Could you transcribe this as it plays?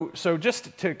So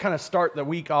just to kind of start the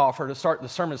week off, or to start the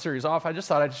sermon series off, I just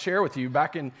thought I'd share with you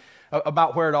back in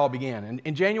about where it all began.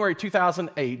 In January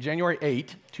 2008, January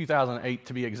 8, 2008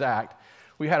 to be exact,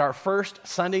 we had our first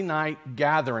Sunday night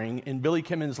gathering in Billy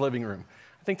Kimmons' living room.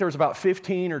 I think there was about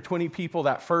 15 or 20 people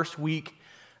that first week,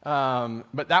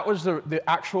 but that was the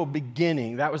actual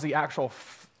beginning. That was the actual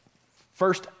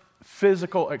first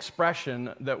physical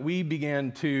expression that we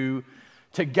began to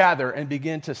gather and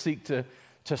begin to seek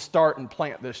to start and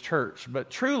plant this church.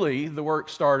 But truly, the work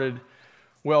started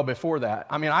well before that.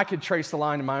 I mean, I could trace the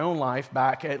line in my own life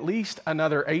back at least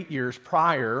another 8 years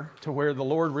prior to where the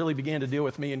Lord really began to deal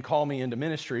with me and call me into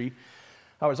ministry.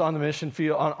 I was on the mission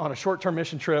field, on a short-term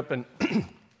mission trip, and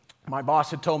my boss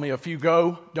had told me, if you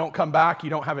go, don't come back, you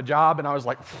don't have a job. And I was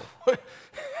like,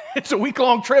 it's a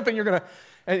week-long trip, and you're going to...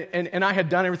 And I had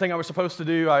done everything I was supposed to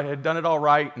do. I had done it all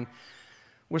right, and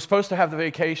was supposed to have the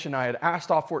vacation. I had asked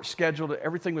off for it, scheduled it.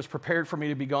 Everything was prepared for me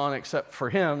to be gone except for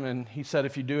him. And he said,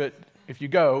 if you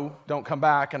go, don't come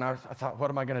back. And I thought, what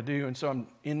am I going to do? And so I'm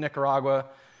in Nicaragua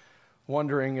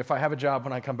wondering if I have a job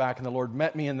when I come back. And the Lord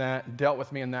met me in that, dealt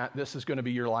with me in that. This is going to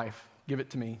be your life. Give it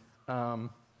to me. I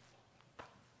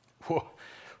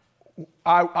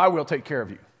will take care of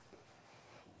you.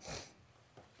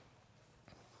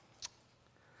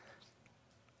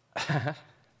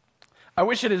 I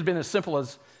wish it had been as simple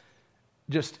as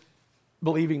just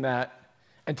believing that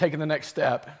and taking the next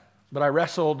step. But I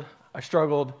wrestled, I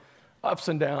struggled, ups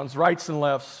and downs, rights and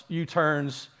lefts,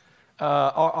 U-turns,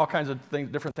 all kinds of things,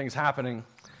 different things happening.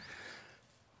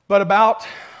 But about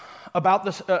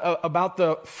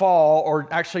the fall, or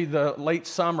actually the late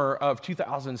summer of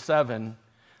 2007,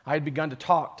 I had begun to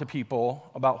talk to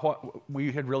people about what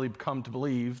we had really come to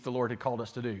believe the Lord had called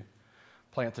us to do,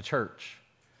 plant the church.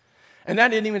 And that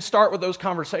didn't even start with those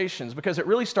conversations, because it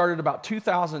really started about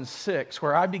 2006,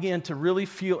 where I began to really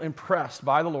feel impressed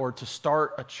by the Lord to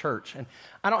start a church. And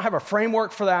I don't have a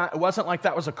framework for that. It wasn't like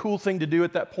that was a cool thing to do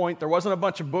at that point. There wasn't a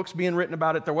bunch of books being written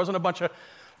about it. There wasn't a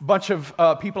bunch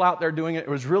of people out there doing it. It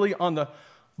was really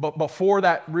but before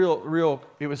that real,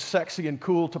 it was sexy and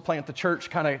cool to plant the church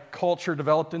kind of culture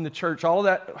developed in the church. All of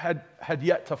that had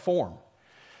yet to form.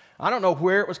 I don't know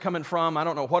where it was coming from. I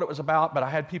don't know what it was about, but I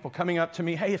had people coming up to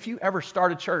me, hey, if you ever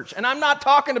start a church, and I'm not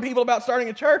talking to people about starting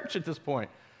a church at this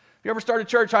point. If you ever start a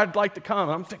church, I'd like to come.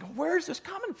 And I'm thinking, where is this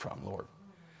coming from, Lord?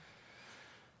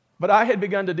 But I had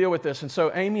begun to deal with this, and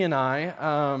so Amy and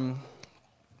I,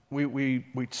 we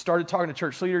started talking to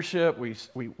church leadership. We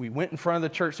went in front of the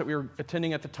church that we were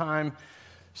attending at the time,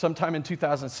 sometime in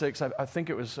 2006. I think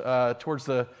it was towards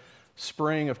the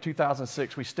spring of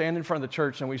 2006, we stand in front of the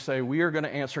church and we say, we are going to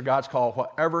answer God's call,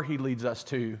 whatever He leads us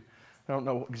to. I don't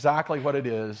know exactly what it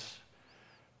is,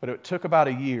 but it took about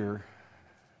a year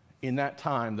in that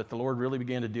time that the Lord really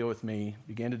began to deal with me,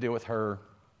 began to deal with her,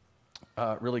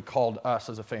 really called us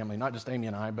as a family, not just Amy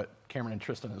and I, but Cameron and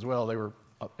Tristan as well. We were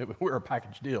a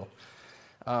package deal.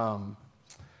 But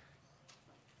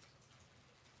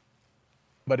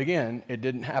again, it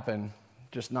didn't happen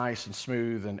just nice and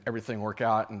smooth and everything work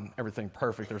out and everything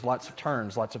perfect. There's lots of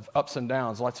turns, lots of ups and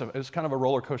downs, it was kind of a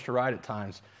roller coaster ride at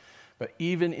times. But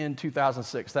even in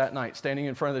 2006, that night, standing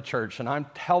in front of the church, and I'm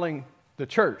telling the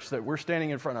church that we're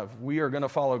standing in front of, we are going to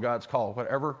follow God's call.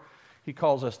 Whatever He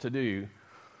calls us to do,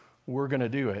 we're going to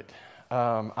do it.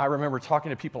 I remember talking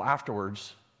to people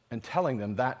afterwards and telling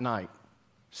them that night,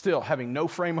 still having no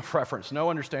frame of reference, no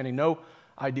understanding, no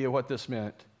idea what this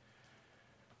meant,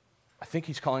 I think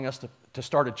He's calling us to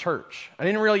start a church. I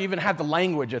didn't really even have the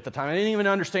language at the time. I didn't even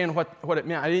understand what it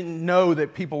meant. I didn't know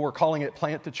that people were calling it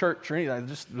plant the church or anything. I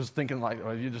just was thinking like,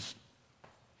 well, you just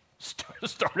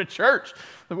start a church.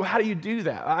 Well, how do you do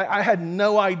that? I had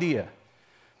no idea,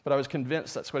 but I was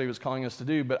convinced that's what He was calling us to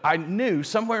do. But I knew,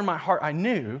 somewhere in my heart, I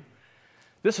knew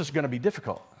this is going to be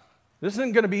difficult. This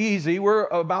isn't going to be easy. We're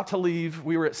about to leave.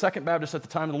 We were at Second Baptist at the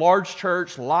time, a large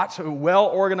church, lots of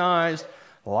well-organized,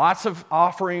 lots of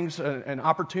offerings and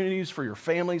opportunities for your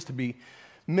families to be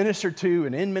ministered to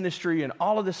and in ministry and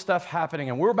all of this stuff happening.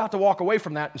 And we're about to walk away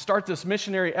from that and start this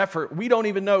missionary effort. We don't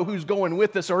even know who's going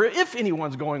with us or if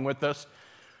anyone's going with us.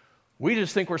 We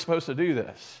just think we're supposed to do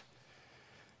this.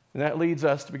 And that leads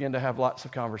us to begin to have lots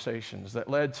of conversations that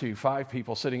led to 5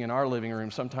 people sitting in our living room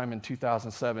sometime in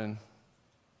 2007.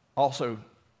 Also,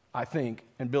 I think,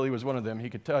 and Billy was one of them,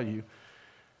 he could tell you,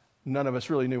 none of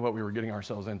us really knew what we were getting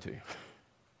ourselves into.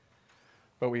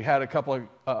 But we had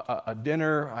a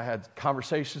dinner, I had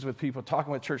conversations with people,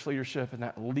 talking with church leadership, and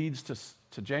that leads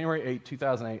to January 8,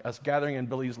 2008, us gathering in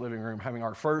Billy's living room, having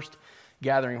our first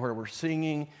gathering where we're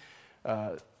singing,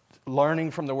 learning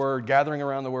from the Word, gathering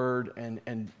around the Word,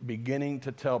 and beginning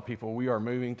to tell people we are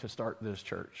moving to start this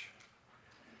church.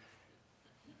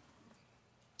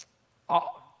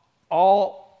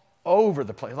 all over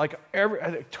the place, like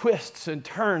twists and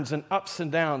turns and ups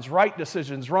and downs, right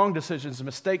decisions, wrong decisions,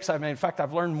 mistakes I've made. In fact,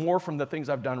 I've learned more from the things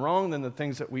I've done wrong than the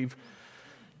things that we've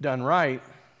done right.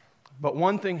 But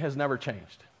one thing has never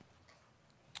changed.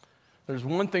 There's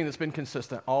one thing that's been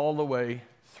consistent all the way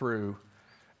through,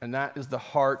 and that is the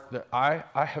heart that I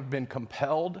have been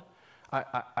compelled.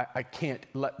 I can't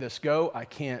let this go. I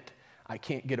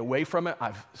can't get away from it.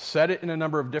 I've said it in a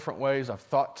number of different ways. I've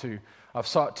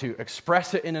sought to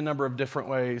express it in a number of different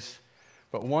ways.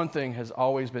 But one thing has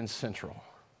always been central: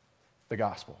 the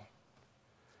gospel.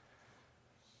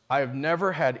 I have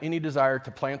never had any desire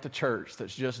to plant a church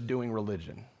that's just doing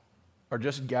religion or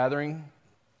just gathering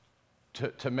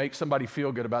to make somebody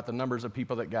feel good about the numbers of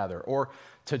people that gather, or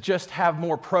to just have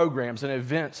more programs and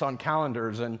events on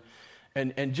calendars and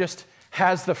just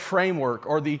has the framework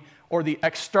or the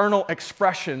external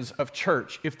expressions of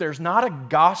church. If there's not a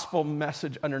gospel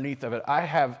message underneath of it, I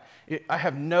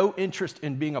have no interest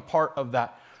in being a part of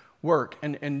that work.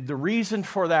 And the reason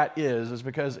for that is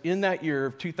because in that year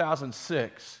of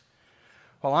 2006,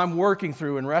 while I'm working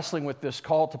through and wrestling with this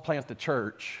call to plant the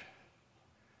church,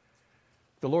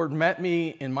 the Lord met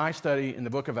me in my study in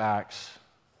the book of Acts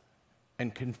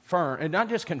and confirmed, and not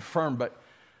just confirmed,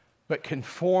 but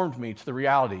conformed me to the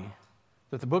reality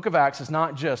that the book of Acts is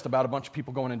not just about a bunch of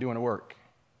people going and doing a work.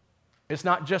 It's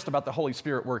not just about the Holy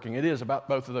Spirit working. It is about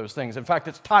both of those things. In fact,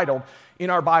 it's titled in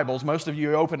our Bibles, most of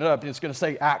you open it up, and it's going to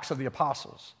say Acts of the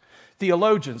Apostles.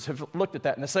 Theologians have looked at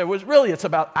that and they say, well, really it's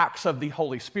about Acts of the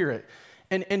Holy Spirit.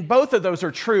 And both of those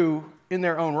are true in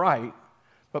their own right,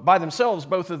 but by themselves,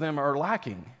 both of them are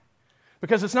lacking.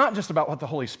 Because it's not just about what the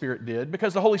Holy Spirit did,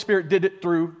 because the Holy Spirit did it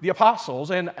through the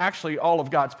apostles and actually all of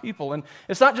God's people. And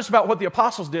it's not just about what the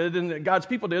apostles did and that God's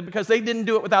people did, because they didn't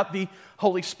do it without the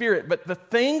Holy Spirit. But the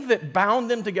thing that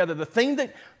bound them together, the thing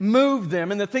that moved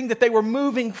them, and the thing that they were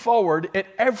moving forward at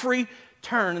every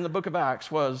turn in the book of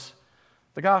Acts was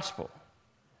the gospel.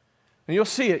 And you'll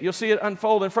see it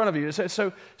unfold in front of you.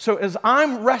 So as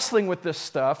I'm wrestling with this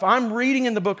stuff, I'm reading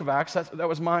in the book of Acts. That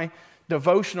was my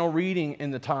devotional reading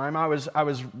in the time. I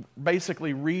was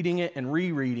basically reading it and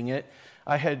rereading it.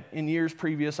 In years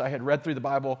previous, I had read through the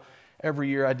Bible every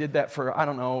year. I did that for,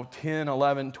 10,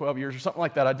 11, 12 years or something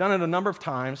like that. I'd done it a number of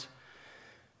times,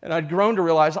 and I'd grown to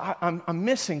realize I'm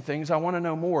missing things. I want to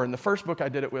know more. And the first book I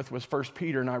did it with was 1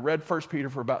 Peter, and I read 1 Peter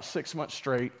for about 6 months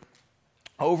straight,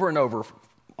 over and over,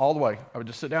 all the way. I would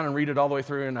just sit down and read it all the way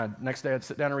through, and next day I'd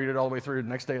sit down and read it all the way through. The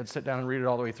next day I'd sit down and read it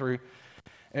all the way through.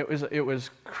 It was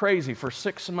crazy. For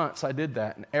 6 months I did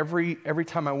that, and every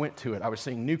time I went to it, I was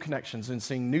seeing new connections and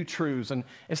seeing new truths. And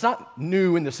it's not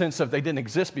new in the sense of they didn't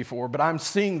exist before, but I'm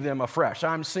seeing them afresh.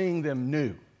 I'm seeing them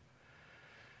new.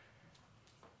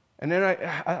 And then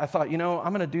I thought,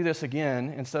 I'm going to do this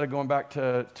again. Instead of going back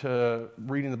to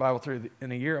reading the Bible through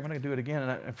in a year, I'm going to do it again.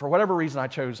 And for whatever reason, I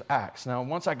chose Acts. Now,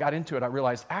 once I got into it, I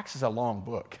realized Acts is a long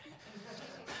book.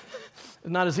 It's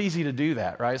not as easy to do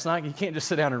that, right? It's not, you can't just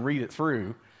sit down and read it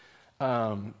through.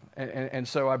 And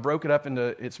so I broke it up into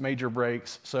its major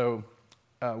breaks. So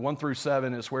 1 through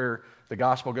 7 is where the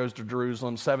gospel goes to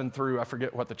Jerusalem. 7 through, I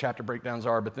forget what the chapter breakdowns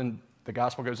are, but then the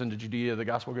gospel goes into Judea, the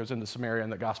gospel goes into Samaria,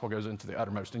 and the gospel goes into the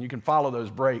uttermost. And you can follow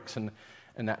those breaks and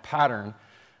that pattern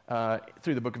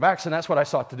through the book of Acts, and that's what I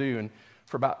sought to do. And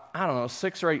for about,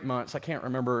 6 or 8 months, I can't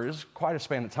remember, it was quite a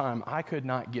span of time, I could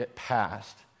not get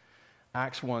past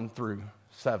Acts 1 through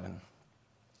 7.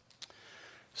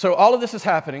 So all of this is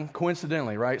happening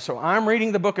coincidentally, right? So I'm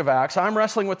reading the book of Acts. I'm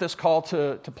wrestling with this call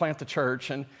to plant the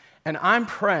church, and I'm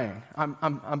praying.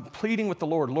 I'm pleading with the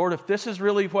Lord. Lord, if this is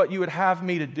really what you would have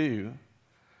me to do,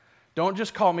 don't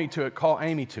just call me to it, call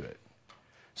Amy to it.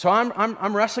 So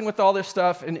I'm wrestling with all this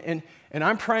stuff, and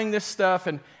I'm praying this stuff,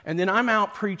 and then I'm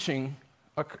out preaching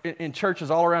in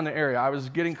churches all around the area. I was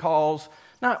getting calls,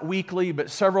 not weekly, but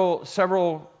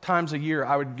several times a year.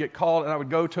 I would get called, and I would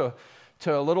go to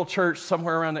a little church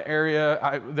somewhere around the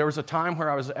area. There was a time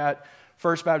where I was at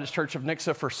First Baptist Church of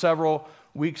Nixa for several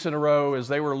weeks in a row as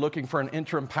they were looking for an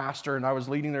interim pastor, and I was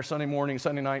leading their Sunday morning,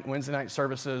 Sunday night, Wednesday night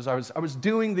services. I was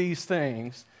doing these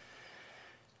things.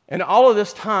 And all of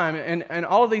this time, and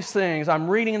all of these things, I'm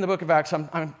reading in the book of Acts.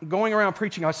 I'm going around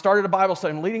preaching. I started a Bible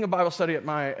study. I'm leading a Bible study at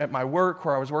my work,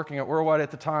 where I was working at Worldwide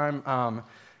at the time.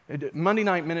 Monday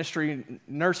night ministry,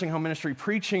 nursing home ministry,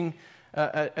 preaching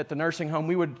at the nursing home.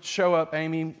 We would show up,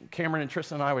 Amy, Cameron, and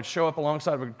Tristan and I would show up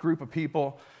alongside of a group of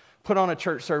people, put on a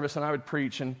church service, and I would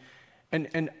preach. And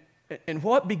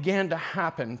what began to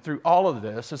happen through all of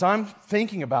this, as I'm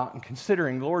thinking about and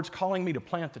considering the Lord's calling me to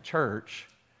plant the church,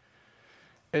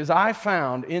 is I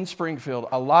found in Springfield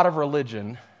a lot of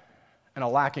religion and a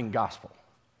lacking gospel.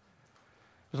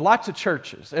 There's lots of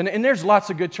churches, and there's lots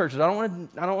of good churches. I don't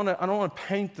want to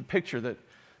paint the picture that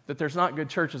there's not good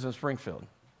churches in Springfield.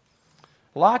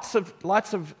 Lots of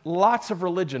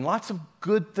religion, lots of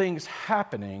good things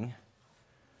happening,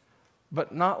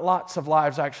 but not lots of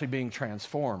lives actually being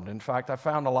transformed. In fact, I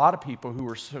found a lot of people who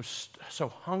were so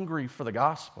hungry for the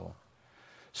gospel,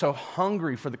 so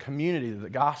hungry for the community that the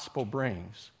gospel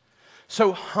brings,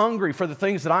 so hungry for the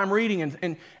things that I'm reading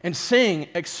and seeing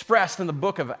expressed in the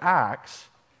book of Acts,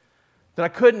 that I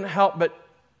couldn't help but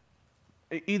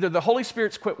either the Holy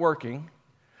Spirit's quit working,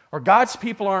 or God's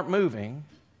people aren't moving,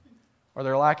 or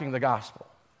they're lacking the gospel.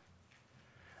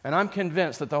 And I'm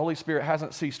convinced that the Holy Spirit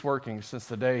hasn't ceased working since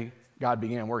the day God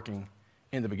began working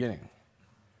in the beginning.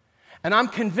 And I'm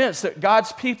convinced that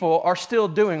God's people are still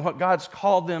doing what God's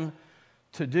called them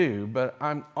to do, but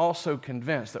I'm also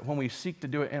convinced that when we seek to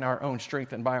do it in our own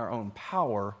strength and by our own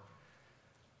power,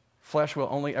 flesh will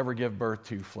only ever give birth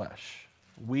to flesh.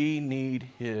 We need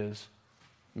His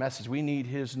message. We need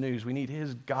His news. We need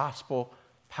His gospel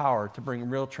power to bring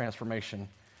real transformation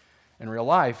in real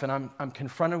life. And I'm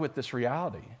confronted with this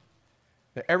reality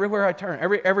that everywhere I turn,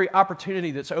 every opportunity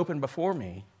that's open before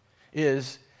me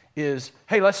is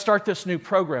hey, let's start this new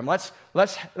program. Let's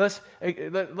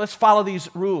follow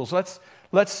these rules.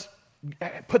 Let's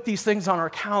put these things on our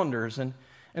calendars. And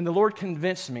the Lord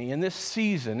convinced me in this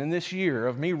season, in this year,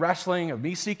 of me wrestling, of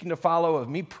me seeking to follow, of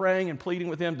me praying and pleading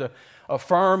with Him to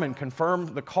affirm and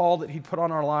confirm the call that He put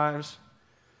on our lives.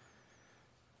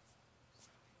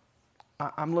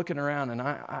 I'm looking around and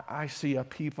I see a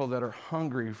people that are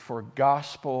hungry for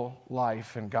gospel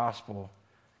life and gospel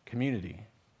community.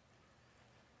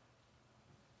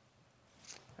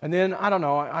 And then, I don't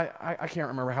know, I can't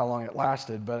remember how long it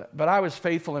lasted, but I was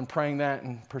faithful in praying that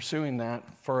and pursuing that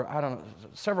for, I don't know,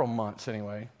 several months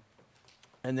anyway.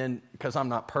 And then, because I'm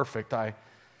not perfect, I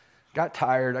got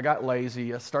tired, I got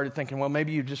lazy, I started thinking, well,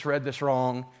 maybe you just read this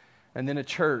wrong. And then a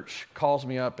church calls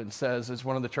me up and says, it's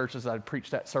one of the churches I'd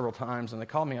preached at several times, and they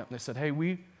called me up and they said, hey,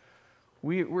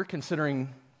 we're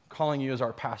considering calling you as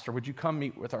our pastor. Would you come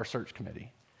meet with our search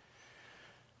committee?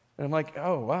 And I'm like,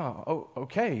 oh, wow, oh,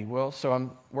 okay. Well, so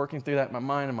I'm working through that in my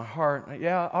mind and my heart.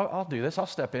 Yeah, I'll do this. I'll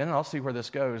step in and I'll see where this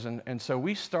goes. And so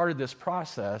we started this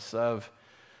process of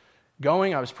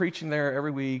going. I was preaching there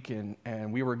every week,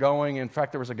 and we were going. In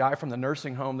fact, there was a guy from the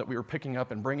nursing home that we were picking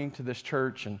up and bringing to this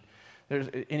church. And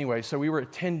anyway, so we were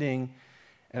attending,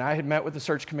 and I had met with the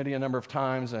search committee a number of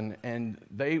times, and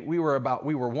we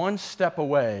were one step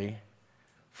away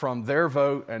from their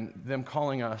vote and them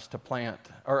calling us to plant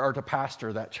or to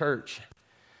pastor that church.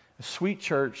 A sweet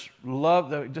church,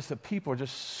 just the people,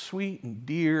 just sweet and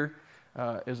dear.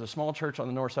 Is a small church on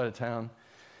the north side of town.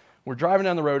 We're driving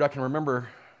down the road. I can remember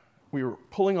we were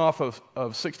pulling off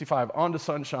of 65 onto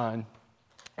Sunshine,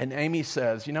 and Amy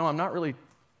says, I'm not really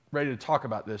ready to talk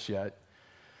about this yet,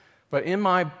 but in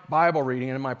my Bible reading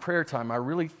and in my prayer time, I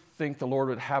really think the Lord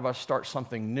would have us start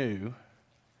something new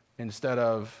instead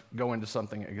of go into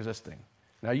something existing.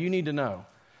 Now, you need to know,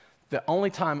 the only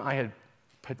time I had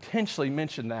potentially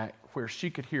mentioned that where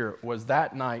she could hear it was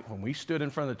that night when we stood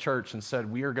in front of the church and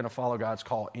said, we are going to follow God's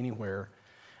call anywhere.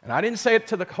 And I didn't say it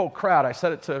to the whole crowd. I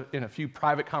said it in a few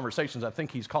private conversations. I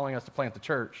think He's calling us to plant the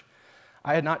church.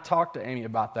 I had not talked to Amy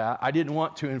about that. I didn't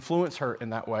want to influence her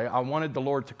in that way. I wanted the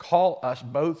Lord to call us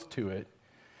both to it.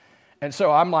 And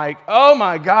so I'm like, oh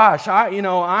my gosh,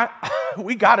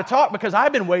 we got to talk because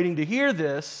I've been waiting to hear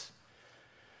this.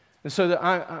 And so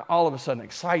that all of a sudden,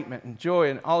 excitement and joy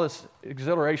and all this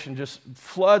exhilaration just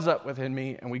floods up within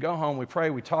me. And we go home, we pray,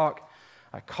 we talk.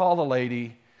 I call the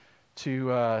lady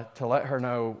to let her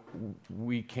know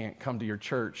we can't come to your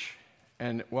church.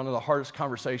 And one of the hardest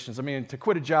conversations, to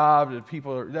quit a job,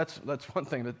 that's one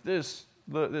thing. That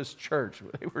this church,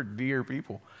 they were dear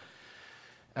people.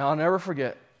 And I'll never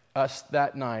forget us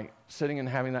that night sitting and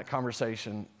having that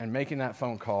conversation and making that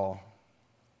phone call,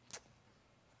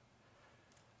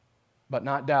 but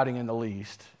not doubting in the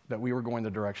least that we were going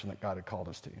the direction that God had called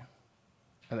us to.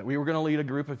 And that we were going to lead a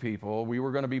group of people, we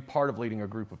were going to be part of leading a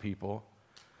group of people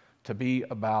to be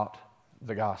about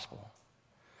the gospel.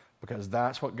 Because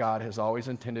that's what God has always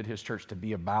intended His church to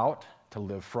be about, to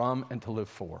live from, and to live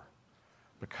for.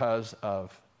 Because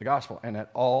of the gospel. And it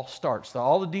all starts,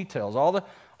 all the details,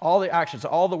 all the actions,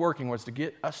 all the working was to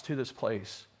get us to this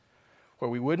place where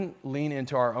we wouldn't lean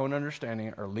into our own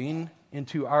understanding or lean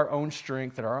into our own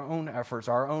strength and our own efforts,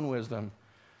 our own wisdom,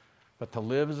 but to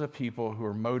live as a people who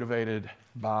are motivated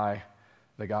by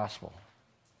the gospel.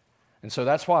 And so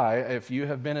that's why, if you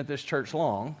have been at this church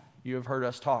long, you have heard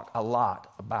us talk a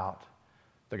lot about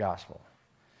the gospel.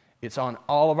 It's on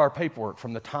all of our paperwork,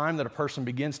 from the time that a person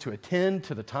begins to attend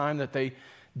to the time that they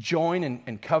join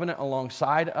in covenant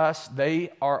alongside us,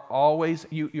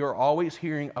 you're always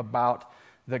hearing about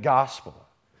the gospel.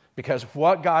 Because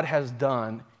what God has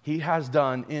done, He has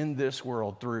done in this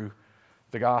world through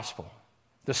the gospel.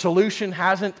 The solution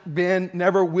hasn't been,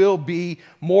 never will be,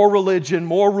 more religion,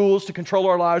 more rules to control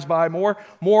our lives by,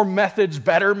 more methods,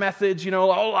 better methods.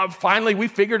 Finally we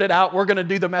figured it out. We're going to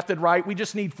do the method right. We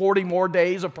just need 40 more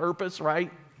days of purpose,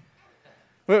 right?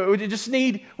 We just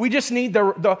need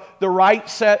the right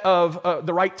set of,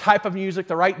 the right type of music,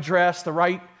 the right dress, the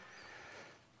right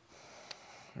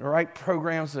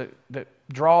programs that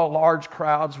draw large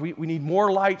crowds. We need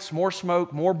more lights, more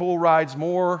smoke, more bull rides,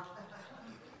 more...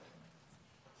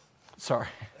 Sorry.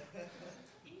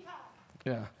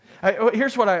 Yeah.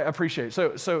 Here's what I appreciate.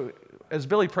 So as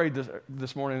Billy prayed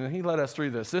this morning, and he led us through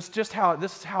this is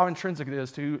how intrinsic it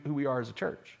is to who we are as a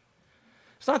church.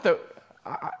 It's not that,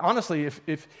 honestly,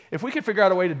 if we could figure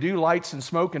out a way to do lights and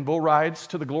smoke and bull rides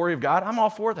to the glory of God, I'm all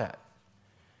for that.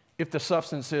 If the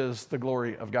substance is the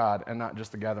glory of God and not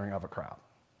just the gathering of a crowd.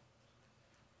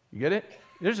 You get it?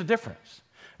 There's a difference.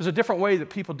 There's a different way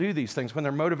that people do these things when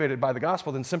they're motivated by the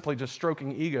gospel than simply just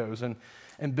stroking egos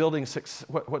and building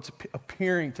what's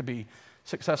appearing to be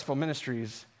successful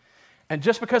ministries. And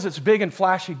just because it's big and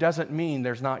flashy doesn't mean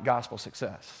there's not gospel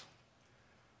success.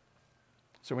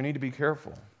 So we need to be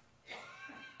careful.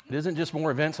 It isn't just more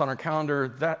events on our calendar.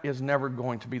 That is never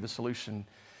going to be the solution.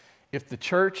 If the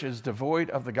church is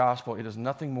devoid of the gospel, it is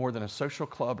nothing more than a social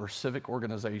club or civic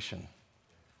organization.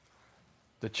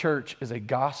 The church is a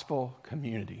gospel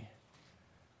community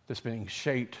that's being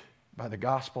shaped by the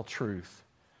gospel truth.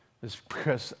 It's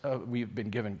because we've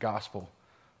been given gospel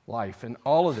life. And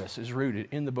all of this is rooted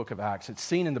in the book of Acts. It's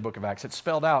seen in the book of Acts. It's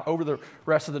spelled out over the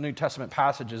rest of the New Testament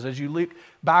passages. As you look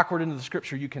backward into the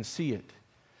scripture, you can see it.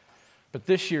 But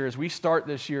this year, as we start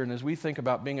this year, and as we think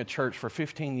about being a church for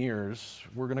 15 years,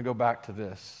 we're going to go back to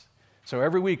this. So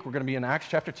every week, we're going to be in Acts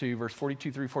chapter 2, verse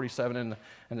 42 through 47, and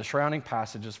the surrounding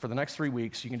passages for the next 3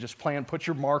 weeks. You can just plan, put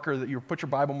your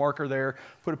Bible marker there,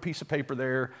 put a piece of paper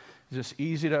there. It's just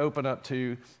easy to open up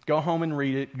to. Go home and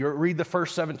read it. Read the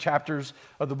first 7 chapters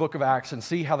of the book of Acts and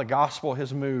see how the gospel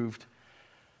has moved.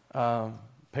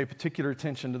 Pay particular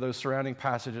attention to those surrounding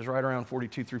passages right around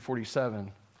 42 through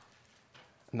 47.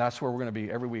 And that's where we're going to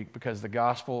be every week, because the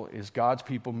gospel is God's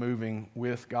people moving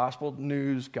with gospel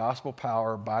news, gospel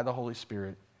power by the Holy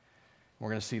Spirit. We're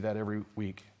going to see that every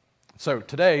week. So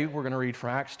today we're going to read from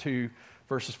Acts 2,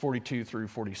 verses 42 through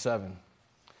 47.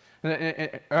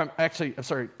 Acts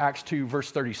 2,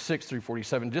 verse 36 through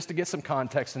 47, just to get some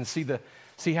context and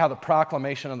see how the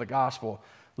proclamation of the gospel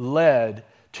led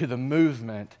to the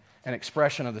movement and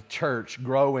expression of the church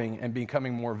growing and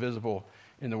becoming more visible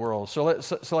in the world. So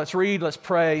let's read, let's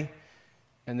pray,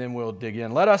 and then we'll dig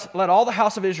in. Let all the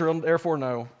house of Israel therefore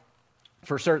know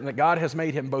for certain that God has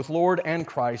made him both Lord and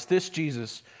Christ, this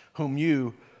Jesus whom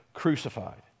you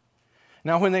crucified.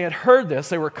 Now when they had heard this,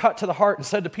 they were cut to the heart and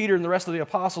said to Peter and the rest of the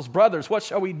apostles, "Brothers, what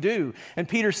shall we do?" And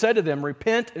Peter said to them,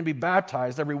 "Repent and be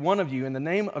baptized, every one of you, in the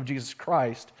name of Jesus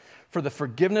Christ, for the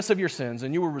forgiveness of your sins,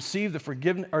 and you will receive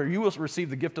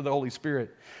the gift of the Holy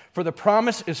Spirit. For the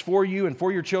promise is for you and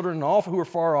for your children and all who are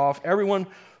far off, everyone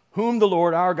whom the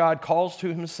Lord our God calls to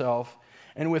himself."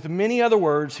 And with many other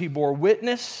words he bore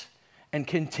witness and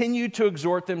continued to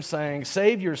exhort them, saying,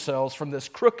 "Save yourselves from this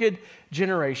crooked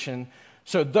generation."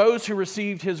 So those who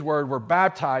received his word were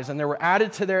baptized, and there were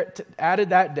added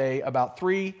that day about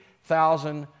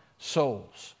 3,000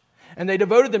 souls. And they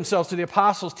devoted themselves to the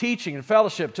apostles' teaching and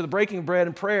fellowship, to the breaking of bread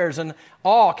and prayers, and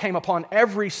awe came upon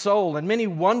every soul, and many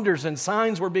wonders and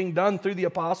signs were being done through the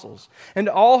apostles. And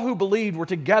all who believed were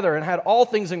together and had all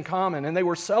things in common, and they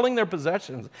were selling their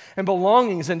possessions and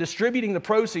belongings and distributing the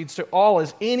proceeds to all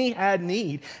as any had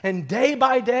need. And day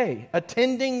by day,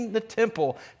 attending the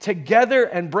temple together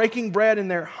and breaking bread in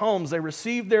their homes, they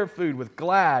received their food with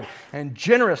glad and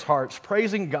generous hearts,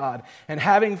 praising God and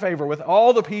having favor with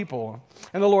all the people.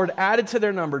 And the Lord added to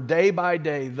their number day by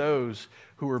day those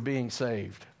who were being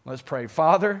saved. Let's pray.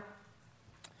 Father,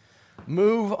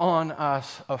 move on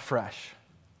us afresh.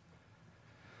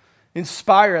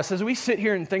 Inspire us as we sit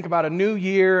here and think about a new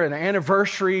year, an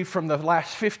anniversary from the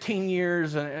last 15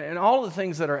 years, and all the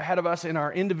things that are ahead of us in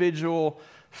our individual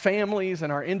families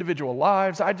and our individual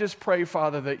lives. I just pray,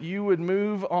 Father, that you would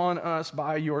move on us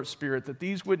by your Spirit, that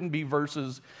these wouldn't be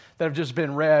verses that have just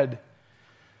been read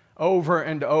over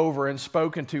and over and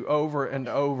spoken to over and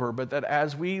over, but that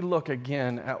as we look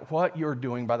again at what you're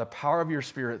doing by the power of your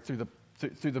Spirit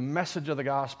through the message of the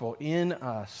gospel in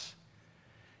us,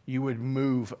 you would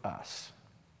move us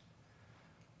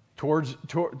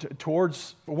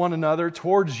towards one another,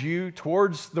 towards you,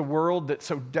 towards the world that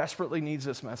so desperately needs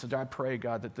this message. I pray,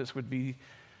 God, that this would be,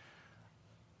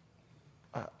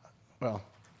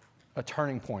 a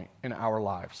turning point in our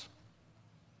lives.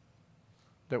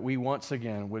 That we once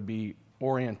again would be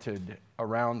oriented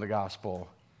around the gospel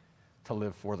to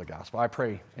live for the gospel. I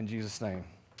pray in Jesus' name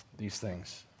these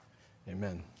things.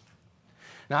 Amen.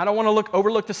 Now, I don't want to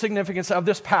overlook the significance of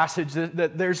this passage,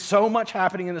 that there's so much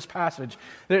happening in this passage.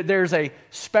 There's a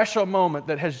special moment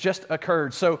that has just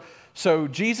occurred. So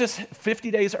Jesus, 50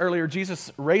 days earlier,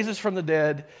 Jesus raises from the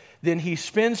dead. Then he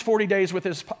spends 40 days with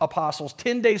his apostles.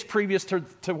 10 days previous to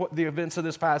the events of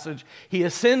this passage, he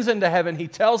ascends into heaven. He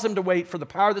tells them to wait for the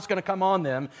power that's going to come on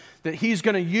them, that he's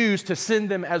going to use to send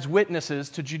them as witnesses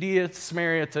to Judea, to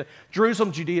Samaria, to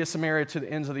Jerusalem, Judea, Samaria, to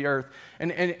the ends of the earth.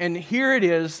 And here it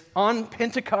is on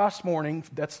Pentecost morning.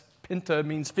 That's Penta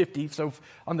means 50. So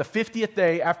on the 50th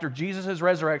day after Jesus'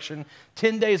 resurrection,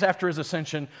 10 days after his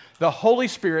ascension, the Holy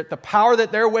Spirit, the power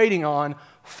that they're waiting on,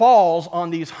 falls on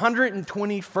these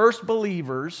 120 first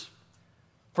believers,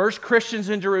 first Christians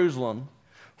in Jerusalem,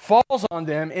 falls on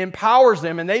them, empowers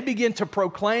them, and they begin to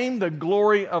proclaim the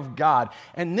glory of God.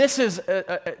 And this is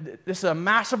a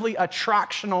massively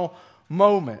attractional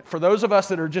moment for those of us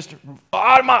that are just,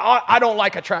 I don't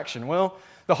like attraction. Well,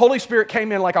 the Holy Spirit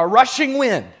came in like a rushing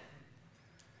wind.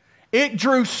 It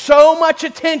drew so much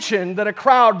attention that a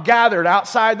crowd gathered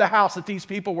outside the house that these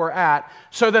people were at,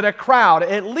 so that a crowd,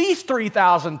 at least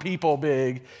 3,000 people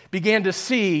big, began to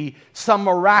see some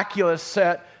miraculous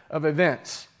set of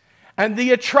events. And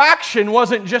the attraction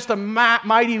wasn't just a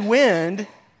mighty wind.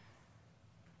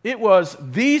 It was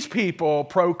these people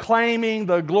proclaiming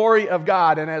the glory of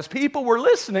God. And as people were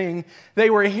listening, they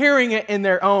were hearing it in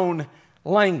their own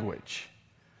language.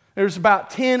 There's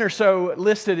about 10 or so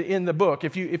listed in the book.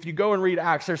 If you go and read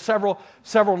Acts, there's several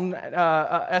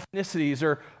ethnicities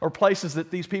or places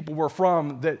that these people were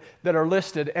from that are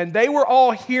listed. And they were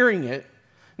all hearing it,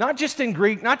 not just in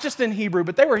Greek, not just in Hebrew,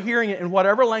 but they were hearing it in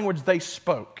whatever language they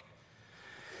spoke.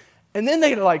 And then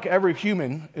they, like every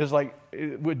human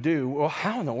would do, well,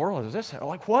 how in the world is this?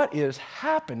 Like, what is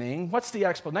happening? What's the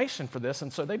explanation for this?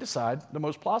 And so they decide the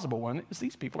most plausible one is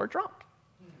these people are drunk.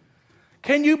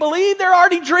 Can you believe they're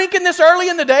already drinking this early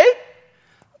in the day?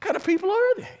 What kind of people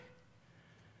are they?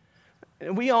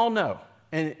 And we all know,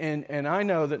 and I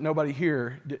know that nobody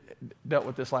here dealt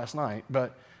with this last night,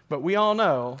 but we all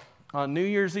know on New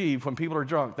Year's Eve when people are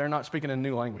drunk, they're not speaking in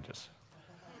new languages.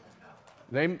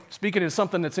 They're speaking in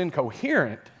something that's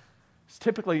incoherent. It's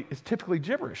typically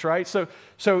gibberish, right? So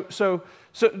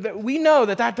we know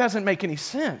that doesn't make any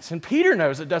sense. And Peter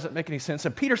knows it doesn't make any sense.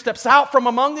 And Peter steps out from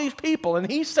among these people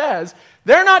and he says,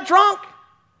 they're not drunk.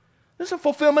 This is a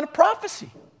fulfillment of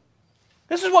prophecy.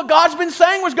 This is what God's been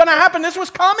saying was going to happen. This was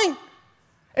coming.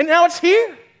 And now it's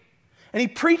here. And he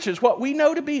preaches what we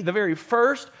know to be the very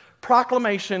first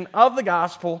proclamation of the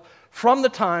gospel from the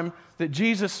time that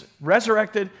Jesus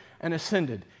resurrected and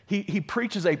ascended. He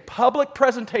preaches a public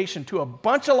presentation to a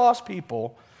bunch of lost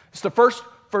people. It's the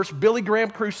first Billy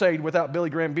Graham crusade without Billy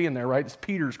Graham being there, right? It's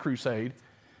Peter's crusade.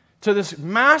 To this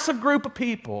massive group of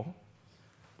people,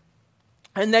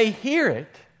 and they hear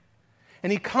it, and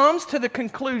he comes to the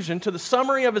conclusion, to the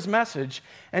summary of his message,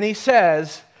 and he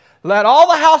says, let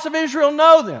all the house of Israel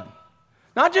know them.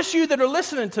 Not just you that are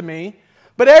listening to me,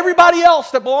 but everybody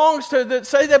else that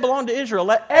say they belong to Israel.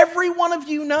 Let every one of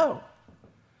you know.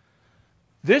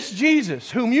 This Jesus,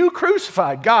 whom you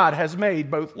crucified, God has made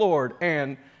both Lord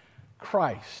and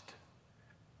Christ.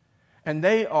 And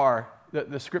they are,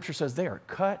 the scripture says, they are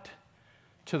cut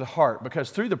to the heart, because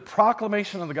through the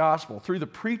proclamation of the gospel, through the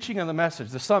preaching of the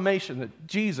message, the summation that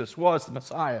Jesus was the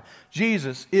Messiah,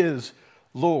 Jesus is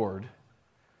Lord,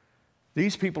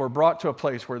 these people are brought to a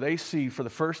place where they see for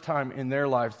the first time in their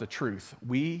lives the truth.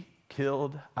 We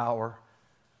killed our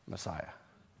Messiah.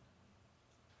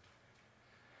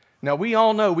 Now, we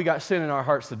all know we got sin in our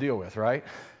hearts to deal with, right?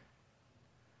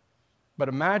 But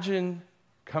imagine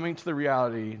coming to the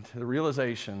reality, to the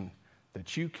realization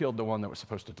that you killed the one that was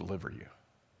supposed to deliver you.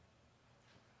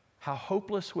 How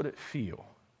hopeless would it feel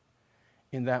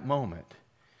in that moment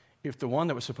if the one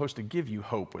that was supposed to give you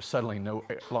hope was suddenly no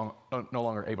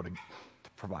longer able to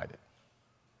provide it?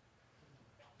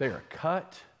 They are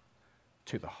cut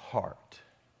to the heart.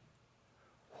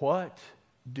 What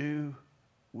do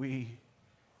we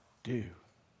do?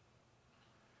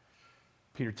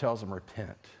 Peter tells them,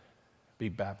 repent, be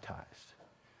baptized,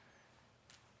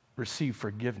 receive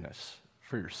forgiveness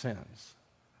for your sins.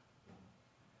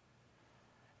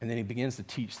 And then he begins to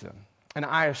teach them. And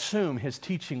I assume his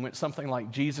teaching went something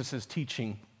like Jesus'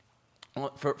 teaching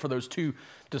for those two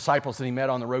disciples that he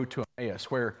met on the road to Emmaus,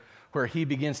 where where he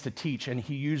begins to teach, and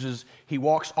he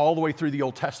walks all the way through the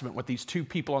Old Testament with these two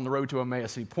people on the road to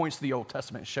Emmaus. He points to the Old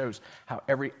Testament and shows how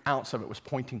every ounce of it was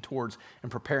pointing towards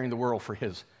and preparing the world for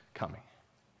his coming.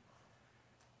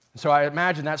 So I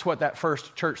imagine that's what that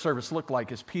first church service looked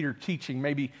like, is Peter teaching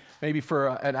maybe for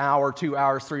an hour, 2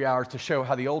 hours, 3 hours, to show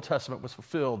how the Old Testament was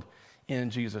fulfilled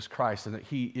in Jesus Christ, and that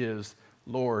he is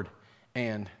Lord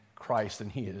and Christ, and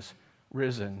he is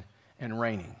risen and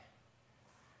reigning.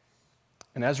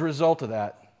 And as a result of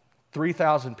that,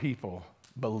 3,000 people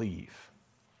believe.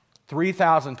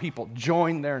 3,000 people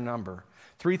join their number.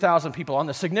 3,000 people. On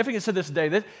the significance of this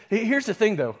day, here's the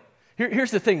thing, though.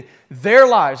 Here's the thing. Their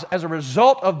lives, as a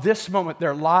result of this moment,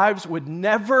 their lives would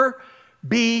never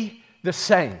be the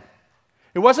same.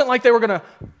 It wasn't like they were going to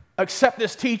accept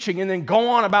this teaching and then go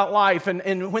on about life,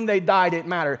 and when they died, it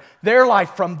mattered. Their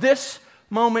life from this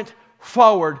moment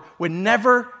forward would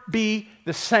never be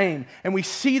the same. And we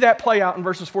see that play out in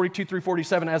verses 42 through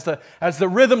 47 as the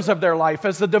rhythms of their life,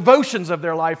 as the devotions of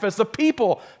their life, as the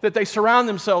people that they surround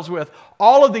themselves with.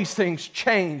 All of these things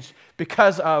changed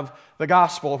because of the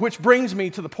gospel, which brings me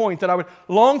to the point that I would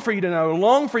long for you to know,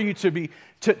 long for you to be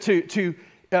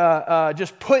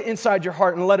just put inside your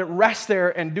heart and let it rest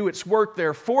there and do its work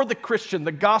there. For the Christian,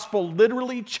 the gospel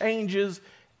literally changes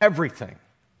everything.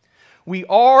 We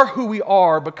are who we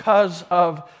are because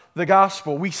of the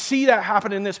gospel. We see that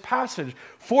happen in this passage.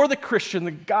 For the Christian,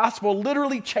 the gospel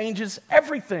literally changes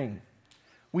everything.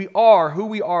 We are who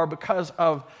we are because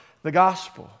of the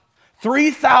gospel.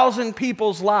 3,000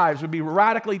 people's lives would be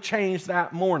radically changed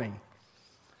that morning.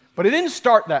 But it didn't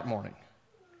start that morning.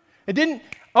 It didn't,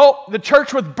 the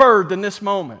church was birthed in this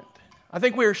moment. I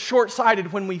think we're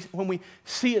short-sighted when we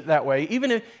see it that way.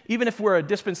 Even if we're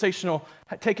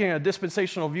taking a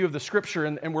dispensational view of the Scripture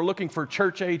and we're looking for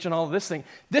church age and all of this thing,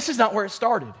 this is not where it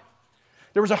started.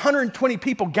 There was 120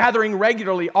 people gathering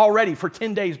regularly already for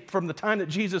 10 days from the time that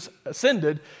Jesus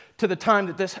ascended to the time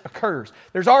that this occurs.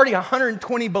 There's already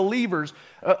 120 believers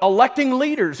electing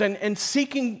leaders and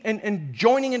seeking and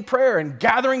joining in prayer and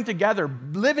gathering together,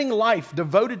 living life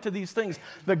devoted to these things.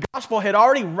 The gospel had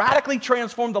already radically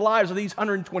transformed the lives of these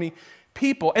 120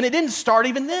 people, and it didn't start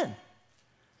even then.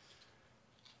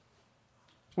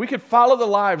 We could follow the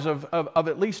lives of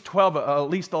at least 12, at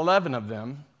least 11 of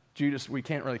them. Judas, we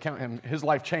can't really count him. His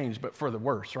life changed, but for the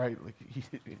worse, right?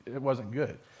 It wasn't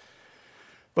good.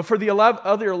 But for the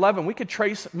other 11, we could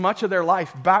trace much of their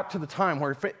life back to the time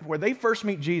where they first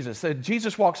meet Jesus.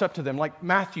 Jesus walks up to them like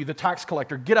Matthew, the tax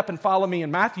collector, "Get up and follow me."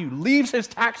 And Matthew leaves his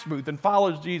tax booth and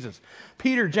follows Jesus.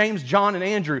 Peter, James, John, and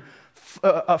Andrew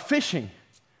fishing.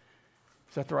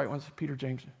 Is that the right ones? Peter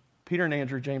and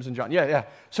Andrew, James and John. Yeah.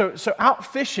 So out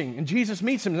fishing, and Jesus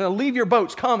meets them. "Leave your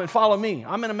boats, come and follow me.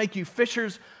 I'm going to make you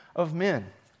fishers of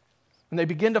men." And they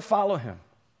begin to follow him.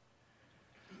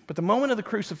 But the moment of the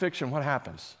crucifixion, what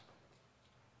happens?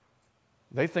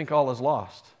 They think all is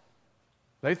lost.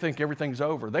 They think everything's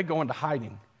over. They go into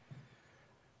hiding.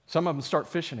 Some of them start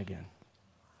fishing again.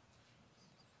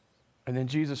 And then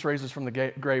Jesus raises from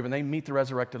the grave, and they meet the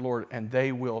resurrected Lord, and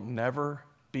they will never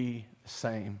be the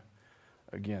same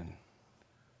again.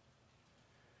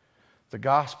 The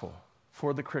gospel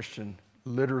for the Christian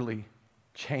literally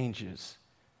changes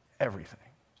everything.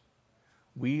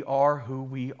 We are who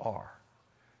we are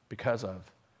because of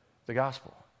the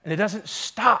gospel. And it doesn't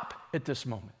stop at this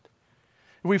moment.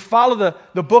 We follow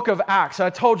the book of Acts. I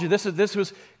told you this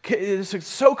is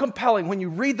so compelling when you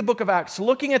read the book of Acts,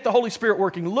 looking at the Holy Spirit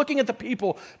working, looking at the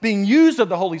people being used of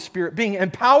the Holy Spirit, being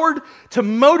empowered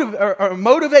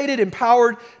motivated,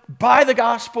 empowered by the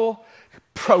gospel,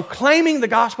 proclaiming the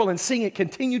gospel and seeing it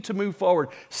continue to move forward,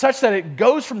 such that it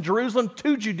goes from Jerusalem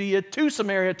to Judea, to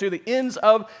Samaria, to the ends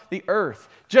of the earth.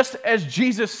 Just as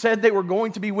Jesus said they were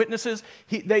going to be witnesses,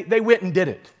 they went and did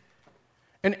it.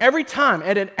 And every time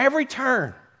and at every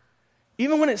turn,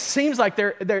 even when it seems like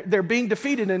they're being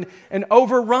defeated and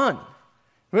overrun,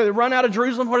 when they run out of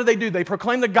Jerusalem, what do? They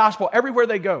proclaim the gospel everywhere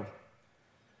they go.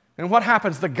 And what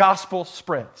happens? The gospel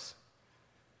spreads.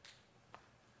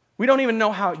 We don't even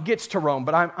know how it gets to Rome,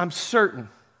 but I'm certain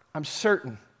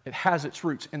it has its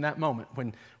roots in that moment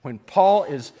when Paul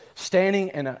is standing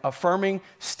and affirming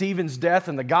Stephen's death,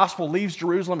 and the gospel leaves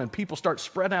Jerusalem and people start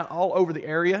spreading out all over the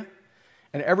area.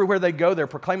 And everywhere they go, they're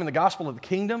proclaiming the gospel of the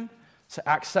kingdom. It's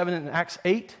Acts 7 and Acts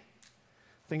 8.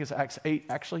 I think it's Acts 8,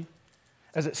 actually.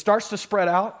 As it starts to spread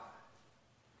out,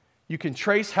 you can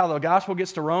trace how the gospel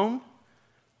gets to Rome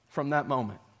from that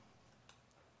moment.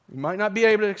 You might not be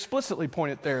able to explicitly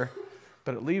point it there,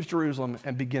 but it leaves Jerusalem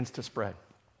and begins to spread.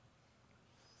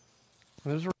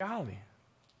 And there's a reality.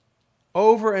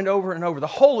 Over and over and over. The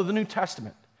whole of the New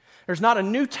Testament. There's not a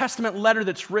New Testament letter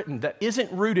that's written that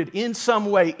isn't rooted in some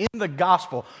way in the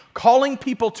gospel, calling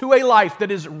people to a life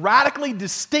that is radically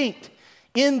distinct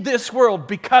in this world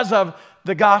because of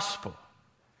the gospel.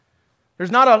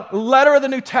 There's not a letter of the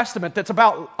New Testament that's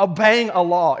about obeying a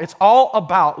law. It's all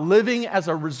about living as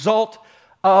a result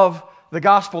of the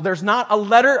gospel. There's not a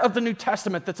letter of the New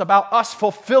Testament that's about us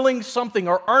fulfilling something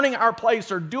or earning our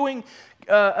place or doing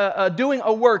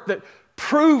a work that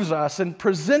proves us and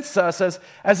presents us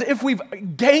as if we've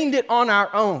gained it on our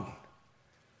own.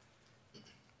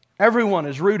 Everyone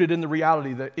is rooted in the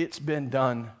reality that it's been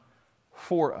done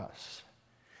for us.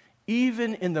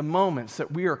 Even in the moments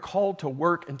that we are called to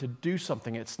work and to do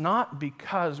something, it's not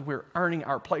because we're earning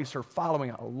our place or following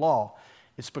a law.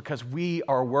 It's because we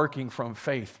are working from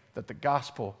faith that the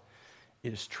gospel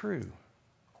is true.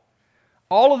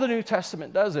 All of the New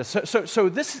Testament does this. So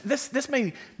this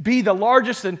may be the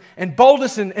largest and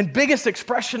boldest and biggest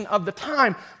expression of the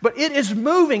time, but it is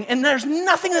moving, and there's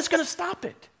nothing that's going to stop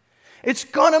it. It's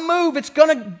going to move. It's going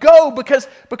to go because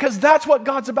that's what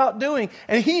God's about doing.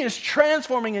 And He is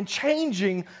transforming and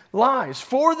changing lives.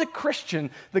 For the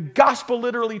Christian, the gospel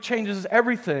literally changes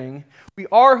everything. We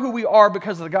are who we are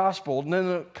because of the gospel. And then in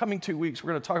the coming 2 weeks,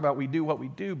 we're going to talk about we do what we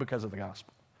do because of the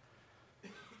gospel.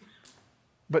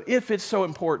 But if it's so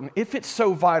important, if it's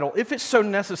so vital, if it's so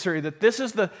necessary that this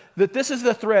is the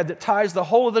thread that ties the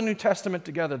whole of the New Testament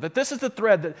together, that this is the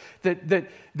thread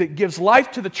that gives life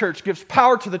to the church, gives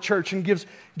power to the church, and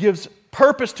gives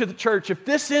purpose to the church, if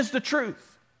this is the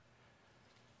truth,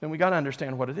 then we got to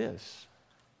understand what it is,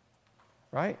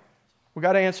 right? We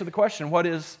got to answer the question, what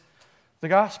is the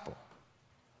gospel?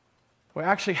 We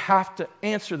actually have to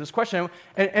answer this question.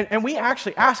 And we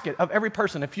actually ask it of every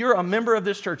person. If you're a member of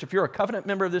this church, if you're a covenant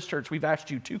member of this church, we've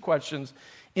asked you 2 questions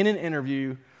in an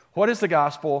interview. What is the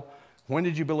gospel? When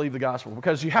did you believe the gospel?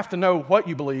 Because you have to know what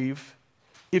you believe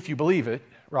if you believe it,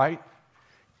 right?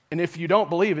 And if you don't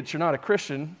believe it, you're not a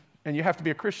Christian, and you have to be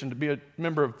a Christian to be a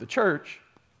member of the church.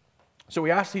 So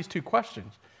we ask these 2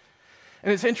 questions.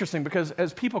 And it's interesting because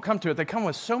as people come to it, they come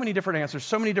with so many different answers,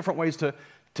 so many different ways to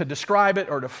describe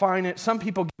it or define it. Some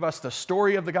people give us the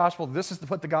story of the gospel. This is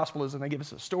what the gospel is, and they give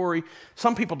us a story.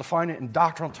 Some people define it in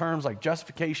doctrinal terms like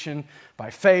justification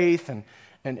by faith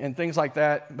and things like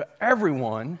that. But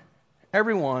everyone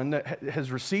that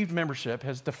has received membership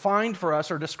has defined for us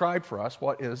or described for us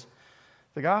what is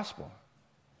the gospel.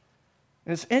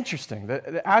 And it's interesting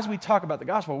that as we talk about the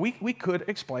gospel, we could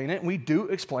explain it, and we do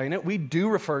explain it. We do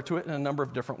refer to it in a number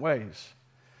of different ways.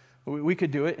 We could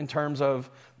do it in terms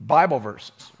of Bible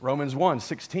verses. Romans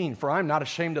 1:16, for I'm not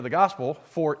ashamed of the gospel,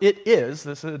 for it is,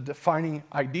 this is a defining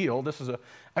ideal, this is an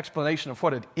explanation of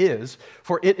what it is,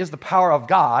 for it is the power of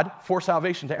God for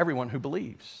salvation to everyone who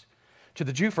believes, to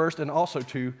the Jew first and also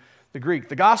to the Greek.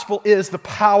 The gospel is the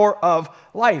power of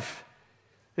life.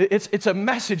 It's a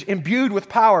message imbued with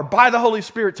power by the Holy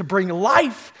Spirit to bring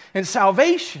life and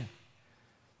salvation,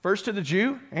 first to the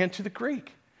Jew and to the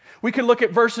Greek. We could look at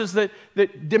verses that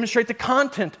demonstrate the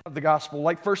content of the gospel,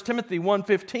 like 1 Timothy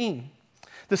 1:15.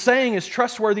 The saying is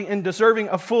trustworthy and deserving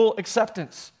of full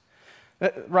acceptance,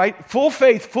 right? Full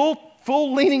faith,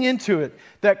 full leaning into it,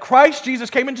 that Christ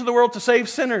Jesus came into the world to save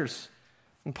sinners.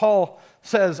 And Paul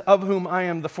says, of whom I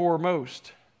am the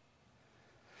foremost.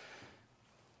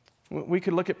 We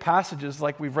could look at passages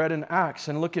like we've read in Acts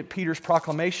and look at Peter's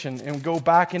proclamation and go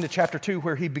back into chapter 2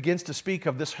 where he begins to speak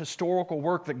of this historical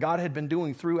work that God had been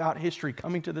doing throughout history,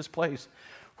 coming to this place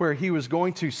where He was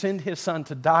going to send His Son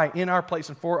to die in our place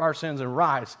and for our sins and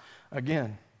rise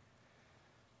again.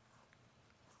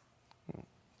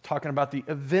 Talking about the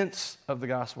events of the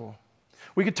gospel.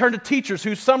 We could turn to teachers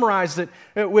who summarize it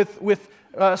with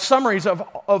summaries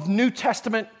of New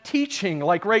Testament teaching,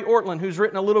 like Ray Ortlund, who's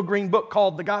written a little green book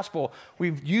called The Gospel.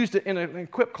 We've used it in an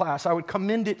Equip class. I would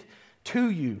commend it to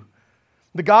you.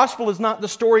 The gospel is not the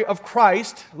story of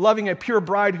Christ loving a pure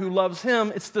bride who loves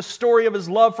Him. It's the story of His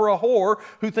love for a whore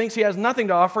who thinks he has nothing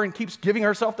to offer and keeps giving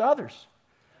herself to others.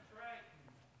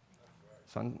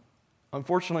 That's right. So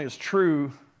unfortunately, it's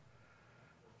true.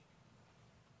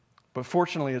 But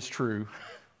fortunately, it's true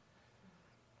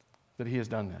that He has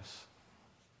done this.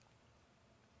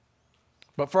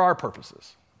 But for our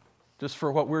purposes, just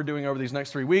for what we're doing over these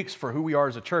next 3 weeks, for who we are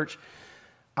as a church,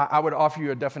 I would offer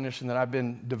you a definition that I've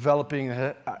been developing,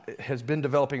 has been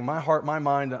developing in my heart, my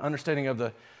mind, an understanding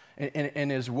of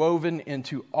and is woven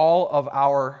into all of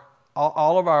our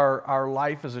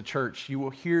life as a church. You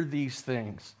will hear these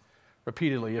things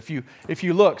repeatedly if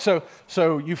you look. So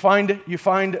you find.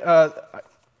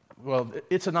 Well,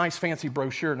 it's a nice fancy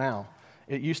brochure now.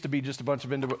 It used to be just a bunch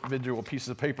of individual pieces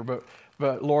of paper,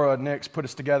 but Laura and Nix put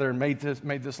us together and made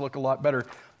this look a lot better.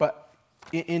 But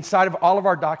Inside of all of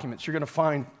our documents, you're going to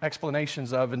find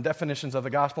explanations of and definitions of the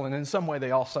gospel, and in some way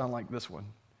they all sound like this one.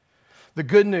 The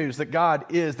good news that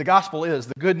the gospel is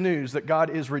the good news that God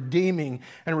is redeeming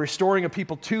and restoring a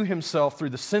people to himself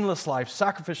through the sinless life,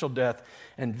 sacrificial death,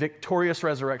 and victorious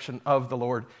resurrection of the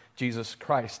Lord Jesus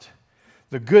Christ.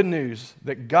 The good news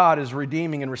that God is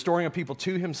redeeming and restoring a people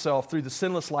to himself through the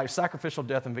sinless life, sacrificial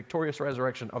death, and victorious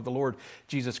resurrection of the Lord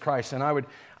Jesus Christ. And I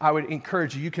would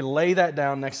encourage you can lay that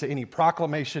down next to any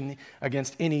proclamation,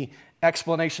 against any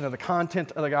explanation of the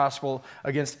content of the gospel,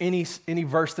 against any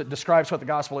verse that describes what the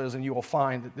gospel is, and you will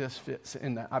find that this fits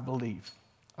in that, I believe.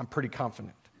 I'm pretty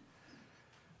confident.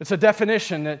 It's a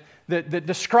definition that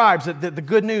describes that the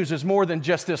good news is more than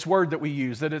just this word that we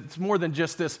use, that it's more than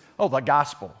just this, the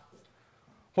gospel.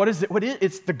 What is it?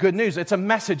 It's the good news. It's a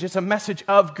message. It's a message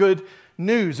of good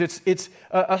news. It's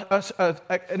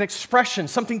an expression,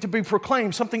 something to be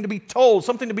proclaimed, something to be told,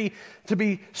 something to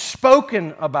be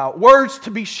spoken about, words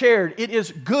to be shared. It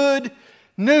is good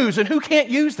news. And who can't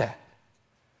use that?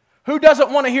 Who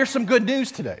doesn't want to hear some good news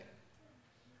today?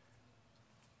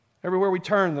 Everywhere we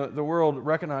turn, the world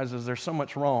recognizes there's so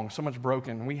much wrong, so much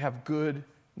broken. We have good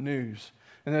news.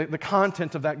 And the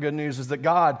content of that good news is that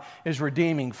God is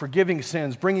redeeming, forgiving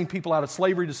sins, bringing people out of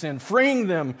slavery to sin, freeing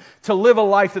them to live a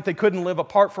life that they couldn't live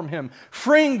apart from him,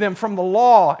 freeing them from the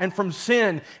law and from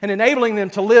sin, and enabling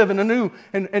them to live in a new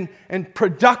and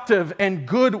productive and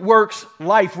good works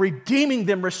life, redeeming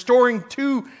them, restoring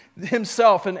to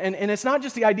himself. And it's not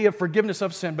just the idea of forgiveness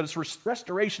of sin, but it's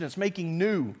restoration. It's making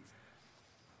new.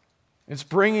 It's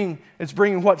bringing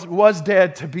what was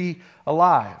dead to be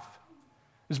alive.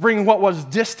 It's bringing what was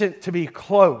distant to be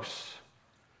close.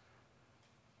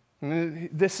 And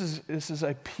this is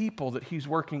a people that he's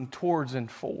working towards and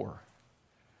for.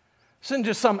 This isn't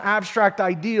just some abstract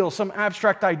ideal, some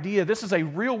abstract idea. This is a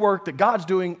real work that God's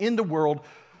doing in the world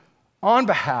on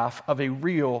behalf of a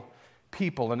real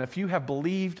people. And if you have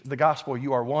believed the gospel,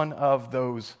 you are one of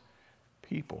those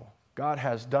people. God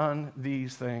has done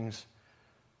these things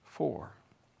for.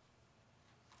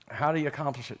 How do you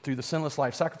accomplish it? Through the sinless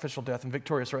life, sacrificial death, and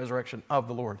victorious resurrection of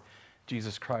the Lord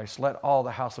Jesus Christ. Let all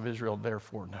the house of Israel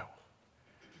therefore know.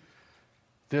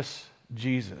 This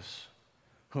Jesus,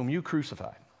 whom you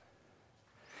crucified.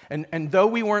 And though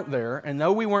we weren't there, and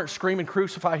though we weren't screaming,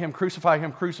 crucify him, crucify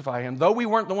him, crucify him, though we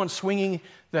weren't the ones swinging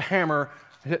the hammer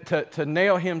to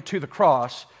nail him to the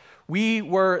cross, we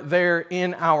were there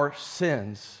in our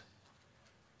sins.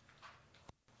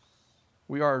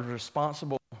 We are as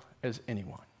responsible as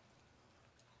anyone.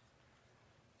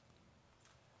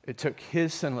 It took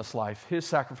his sinless life, his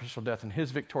sacrificial death, and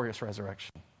his victorious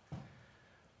resurrection.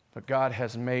 But God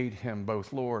has made him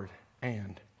both Lord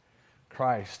and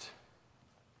Christ.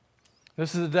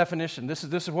 This is a definition. This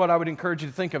is what I would encourage you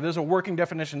to think of. This is a working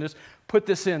definition. Just put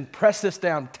this in, press this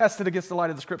down, test it against the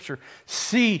light of the Scripture.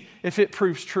 See if it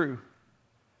proves true.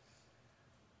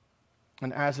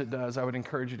 And as it does, I would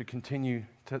encourage you to continue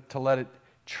to let it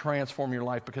transform your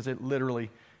life, because it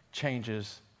literally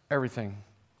changes everything.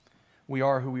 We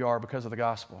are who we are because of the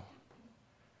gospel.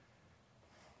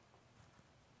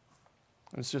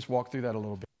 Let's just walk through that a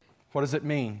little bit. What does it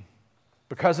mean?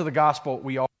 Because of the gospel,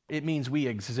 we are. It means we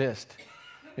exist.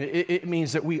 It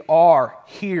means that we are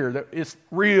here, that it's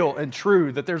real and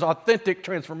true, that there's authentic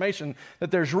transformation,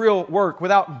 that there's real work.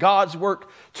 Without God's work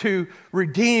to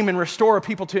redeem and restore a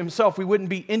people to himself, we wouldn't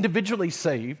be individually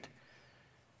saved,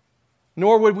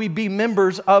 nor would we be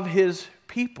members of his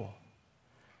people.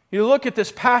 You look at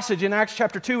this passage in Acts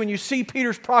chapter 2 and you see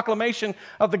Peter's proclamation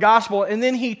of the gospel, and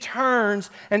then he turns,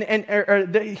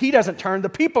 he doesn't turn, the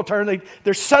people turn.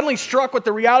 They're suddenly struck with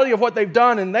the reality of what they've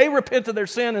done, and they repent of their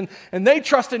sin, and they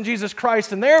trust in Jesus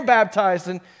Christ, and they're baptized,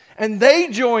 and they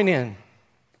join in.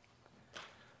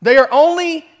 They are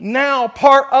only now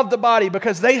part of the body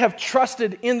because they have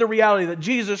trusted in the reality that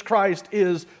Jesus Christ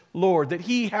is Lord, that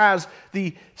he has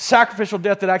the sacrificial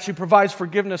death that actually provides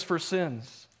forgiveness for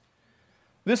sins.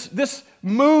 This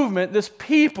movement, this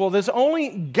people, this only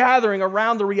gathering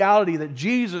around the reality that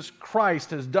Jesus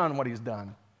Christ has done what he's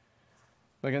done.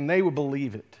 And they will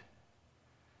believe it.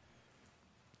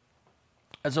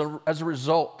 As a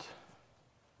result,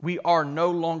 we are no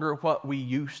longer what we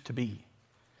used to be.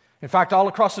 In fact, all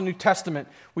across the New Testament,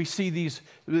 we see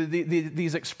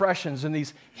these expressions and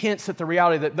these hints at the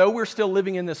reality that though we're still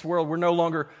living in this world, we're no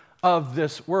longer of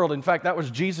this world. In fact, that was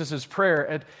Jesus' prayer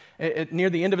at near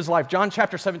the end of his life. John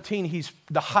chapter 17, he's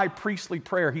the high priestly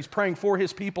prayer. He's praying for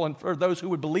his people and for those who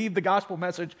would believe the gospel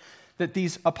message that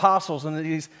these apostles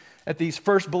and that these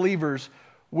first believers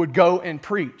would go and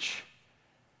preach.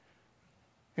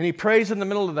 And he prays in the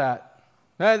middle of that.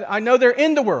 I know they're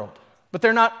in the world, but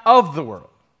they're not of the world.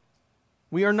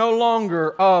 We are no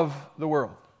longer of the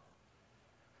world.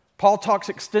 Paul talks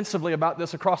extensively about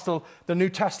this across the New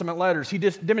Testament letters. He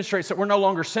demonstrates that we're no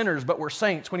longer sinners, but we're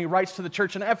saints. When he writes to the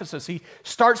church in Ephesus, he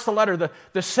starts the letter,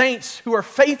 the saints who are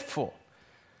faithful,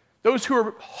 those who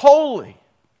are holy,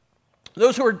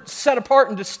 those who are set apart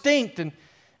and distinct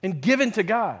and given to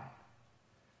God.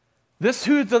 This is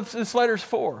who this letter's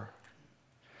for.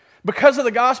 Because of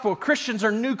the gospel, Christians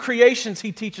are new creations,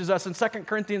 he teaches us in 2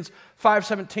 Corinthians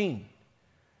 5:17.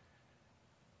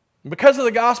 Because of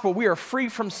the gospel, we are free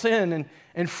from sin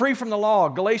and free from the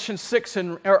law, Romans 6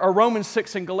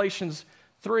 and Galatians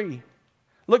 3.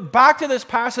 Look back to this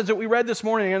passage that we read this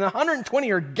morning, and the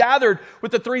 120 are gathered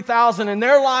with the 3,000, and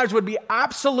their lives would be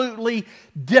absolutely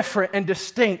different and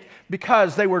distinct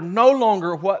because they were no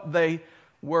longer what they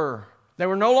were. They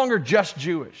were no longer just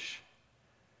Jewish.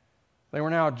 They were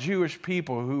now Jewish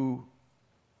people who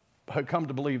had come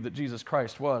to believe that Jesus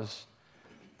Christ was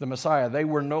the Messiah. They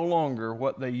were no longer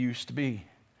what they used to be.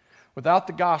 Without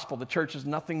the gospel, the church is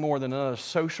nothing more than another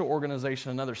social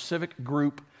organization, another civic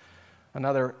group,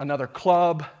 another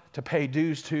club to pay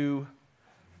dues to.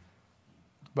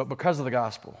 But because of the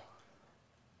gospel,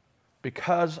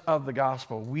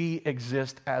 we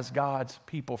exist as God's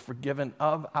people, forgiven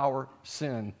of our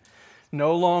sin,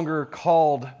 no longer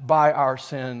called by our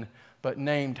sin, but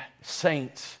named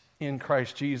saints in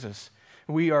Christ Jesus.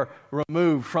 We are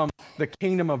removed from the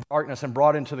kingdom of darkness and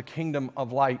brought into the kingdom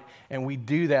of light. And we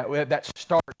do that.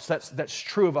 That's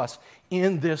true of us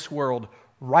in this world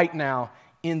right now,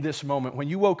 in this moment. When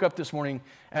you woke up this morning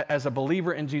as a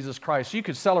believer in Jesus Christ, you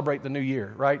could celebrate the new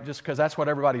year, right? Just because that's what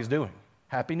everybody's doing.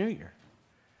 Happy New Year.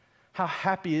 How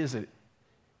happy is it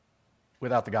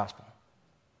without the gospel?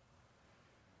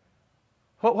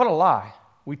 What a lie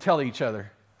we tell each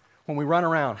other when we run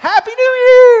around. Happy New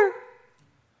Year!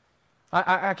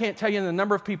 I can't tell you the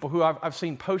number of people who I've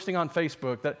seen posting on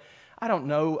Facebook that I don't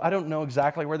know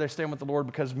exactly where they stand with the Lord,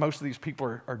 because most of these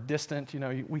people are distant. You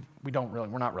know, we're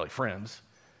not really friends.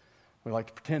 We like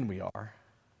to pretend we are.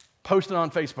 Posting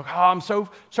on Facebook, oh, I'm so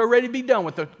ready to be done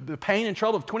with the pain and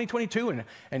trouble of 2022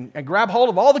 and grab hold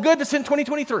of all the good that's in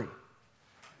 2023.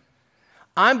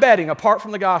 I'm betting, apart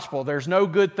from the gospel, there's no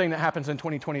good thing that happens in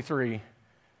 2023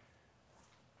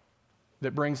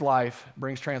 that brings life,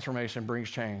 brings transformation, brings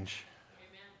change.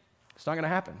 It's not going to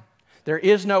happen. There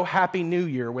is no happy new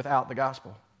year without the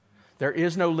gospel. There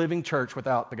is no living church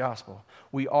without the gospel.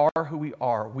 We are who we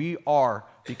are. We are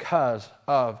because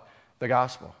of the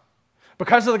gospel.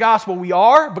 Because of the gospel, we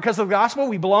are. Because of the gospel,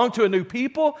 we belong to a new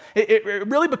people. It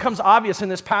really becomes obvious in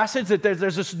this passage that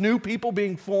there's this new people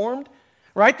being formed.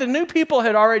 Right? The new people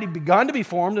had already begun to be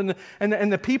formed,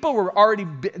 and the people were already,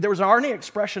 there was already an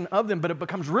expression of them, but it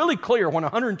becomes really clear when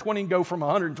 120 go from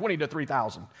 120 to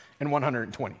 3,000 and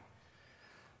 120.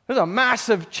 There's a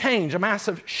massive change, a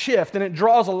massive shift, and it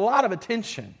draws a lot of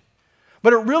attention.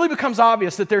 But it really becomes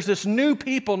obvious that there's this new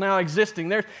people now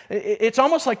existing. It's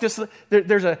almost like this.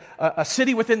 There's a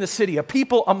city within the city, a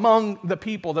people among the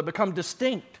people that become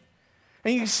distinct.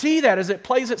 And you see that as it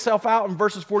plays itself out in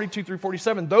verses 42 through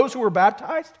 47. Those who were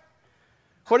baptized,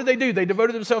 what did they do? They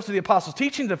devoted themselves to the apostles'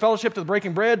 teaching, to the fellowship, to the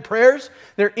breaking bread, prayers.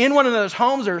 They're in one another's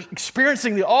homes. They're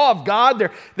experiencing the awe of God.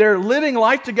 They're living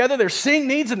life together. They're seeing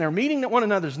needs, and they're meeting one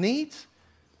another's needs.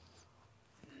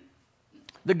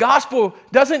 The gospel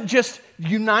doesn't just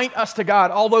unite us to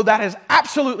God, although that is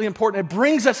absolutely important. It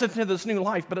brings us into this new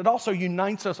life, but it also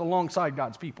unites us alongside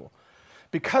God's people.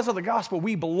 Because of the gospel,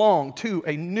 we belong to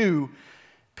a new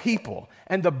people.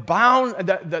 And the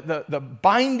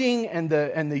binding and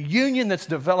the union that's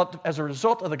developed as a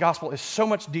result of the gospel is so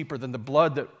much deeper than the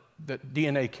blood that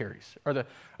DNA carries, or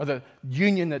the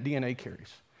union that DNA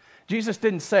carries. Jesus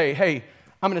didn't say, hey,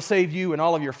 I'm going to save you and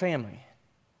all of your family.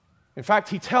 In fact,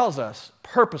 he tells us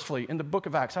purposefully in the book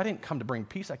of Acts, I didn't come to bring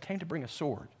peace, I came to bring a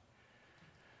sword.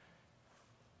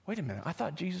 Wait a minute, I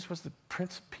thought Jesus was the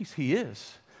Prince of Peace. He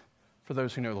is, for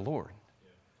those who know the Lord.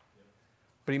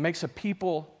 But he makes a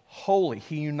people holy.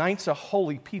 He unites a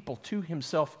holy people to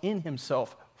himself, in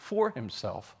himself, for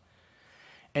himself.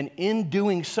 And in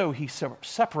doing so, he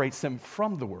separates them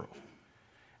from the world.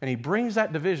 And he brings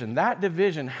that division. That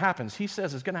division happens, he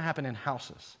says, is going to happen in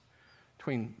houses.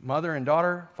 Between mother and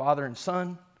daughter, father and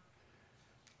son.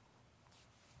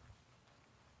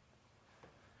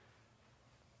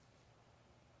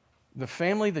 The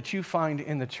family that you find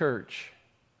in the church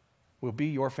will be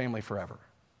your family forever.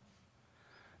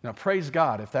 Now, praise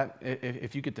God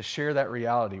if you get to share that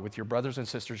reality with your brothers and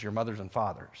sisters, your mothers and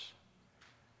fathers.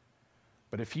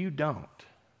 But if you don't,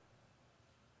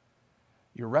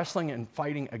 you're wrestling and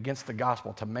fighting against the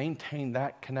gospel to maintain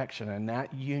that connection and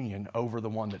that union over the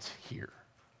one that's here.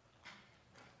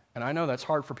 And I know that's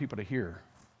hard for people to hear.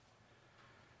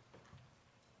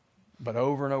 But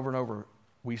over and over and over,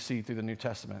 we see through the New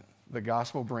Testament, the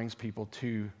gospel brings people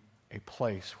to a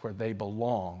place where they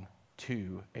belong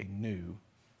to a new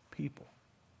people.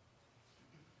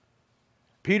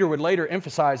 Peter would later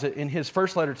emphasize it in his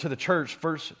first letter to the church,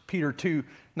 1 Peter 2,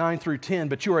 9 through 10.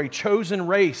 But you are a chosen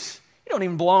race. You don't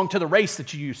even belong to the race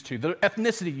that you used to, the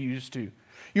ethnicity you used to.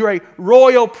 You're a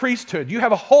royal priesthood. You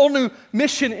have a whole new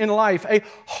mission in life, a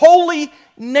holy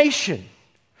nation,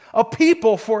 a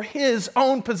people for his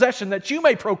own possession, that you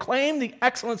may proclaim the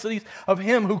excellencies of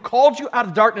him who called you out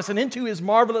of darkness and into his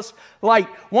marvelous light.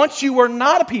 Once you were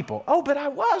not a people. Oh, but I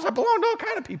belonged to all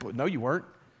kind of people. No, you weren't.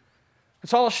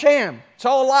 It's all a sham. It's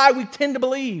all a lie we tend to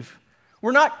believe.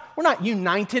 We're not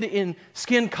united in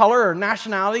skin color or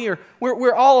nationality, or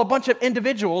we're all a bunch of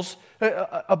individuals,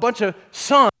 a bunch of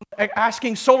suns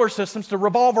asking solar systems to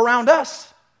revolve around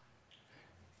us.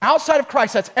 Outside of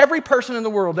Christ, that's every person in the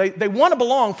world. They want to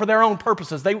belong for their own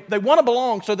purposes. They want to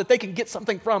belong so that they can get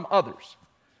something from others.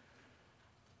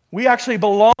 We actually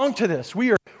belong to this.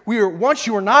 We are once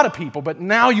you were not a people, but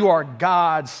now you are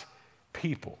God's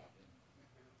people.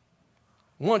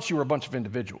 Once you were a bunch of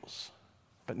individuals,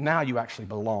 but now you actually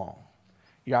belong.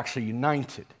 You're actually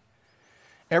united.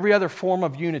 Every other form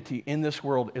of unity in this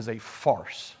world is a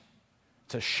farce.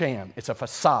 It's a sham. It's a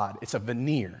facade. It's a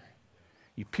veneer.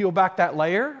 You peel back that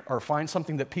layer or find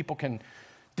something that people can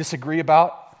disagree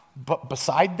about, but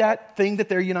beside that thing that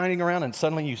they're uniting around, and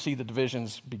suddenly you see the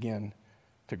divisions begin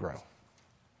to grow.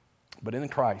 But in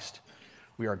Christ,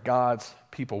 we are God's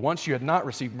people. Once you had not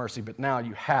received mercy, but now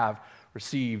you have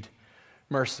received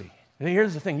mercy. And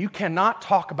here's the thing, you cannot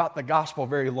talk about the gospel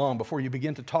very long before you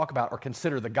begin to talk about or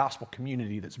consider the gospel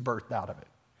community that's birthed out of it.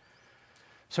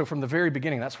 So from the very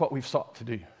beginning, that's what we've sought to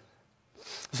do.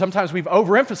 Sometimes we've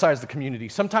overemphasized the community.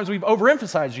 Sometimes we've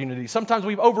overemphasized unity. Sometimes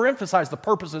we've overemphasized the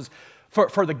purposes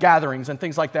for the gatherings and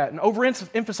things like that, and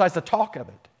overemphasized the talk of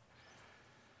it.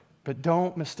 But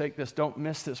don't mistake this. Don't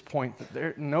miss this point. That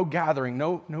there, no gathering,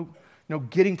 no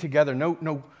getting together,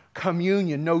 no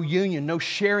communion, no union, no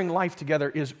sharing life together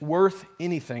is worth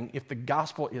anything if the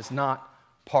gospel is not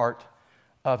part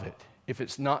of it. If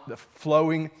it's not the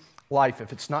flowing life,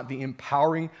 if it's not the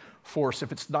empowering force,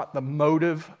 if it's not the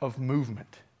motive of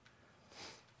movement.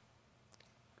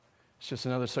 It's just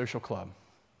another social club.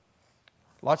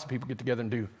 Lots of people get together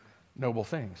and do noble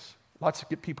things. Lots of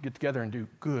people get together and do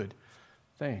good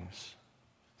things.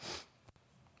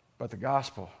 But the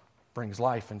gospel brings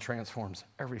life and transforms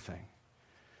everything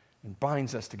and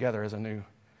binds us together as a new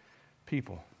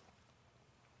people.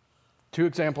 Two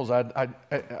examples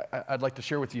I'd like to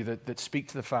share with you that speak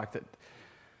to the fact that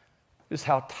this is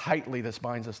how tightly this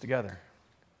binds us together.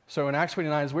 So in Acts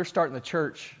 29, as we're starting the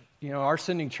church, our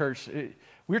sending church,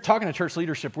 we're talking to church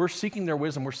leadership. We're seeking their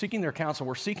wisdom. We're seeking their counsel.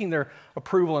 We're seeking their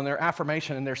approval and their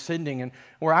affirmation and their sending. And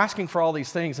we're asking for all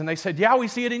these things. And they said, yeah, we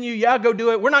see it in you. Yeah, go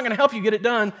do it. We're not going to help you get it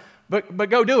done, but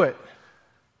go do it.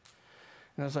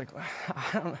 And I was like,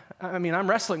 I'm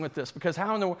wrestling with this because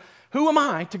who am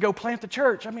I to go plant the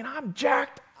church? I'm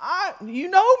jacked. You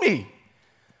know me.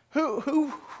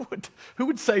 Who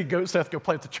would say, go, Seth, go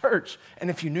plant the church? And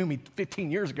if you knew me 15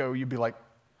 years ago, you'd be like,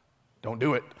 don't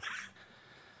do it.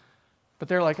 But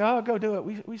they're like, oh, go do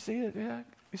it. We see it. Yeah,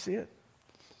 we see it.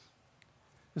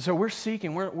 And so we're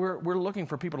seeking, we're looking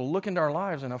for people to look into our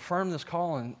lives and affirm this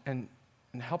call and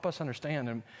help us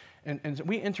understand. And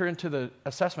we enter into the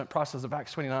assessment process of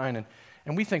Acts 29,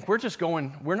 and we think we're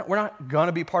not going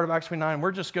to be part of Acts 29.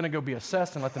 We're just going to go be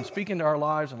assessed and let them speak into our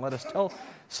lives and let us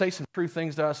say some true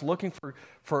things to us, looking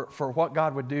for what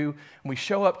God would do. And we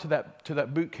show up to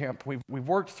that boot camp. We've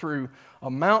worked through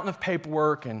a mountain of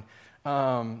paperwork and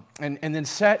then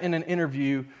sat in an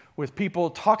interview with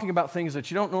people talking about things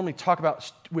that you don't normally talk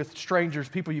about with strangers,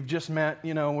 people you've just met,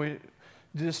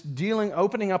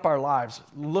 opening up our lives,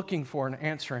 looking for and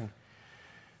answering,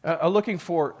 looking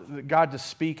for God to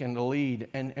speak and to lead.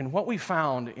 And what we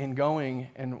found in going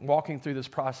and walking through this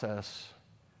process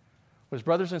was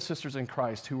brothers and sisters in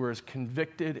Christ who were as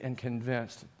convicted and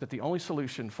convinced that the only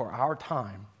solution for our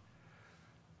time,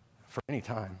 for any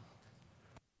time,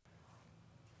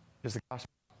 is the gospel.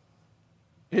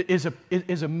 It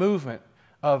is a movement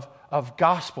of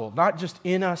gospel, not just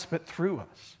in us, but through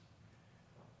us.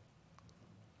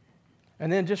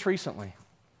 And then just recently,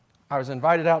 I was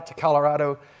invited out to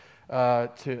Colorado.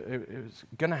 It was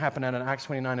going to happen at an Acts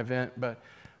 29 event, but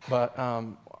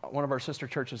one of our sister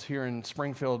churches here in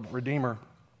Springfield, Redeemer,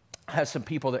 has some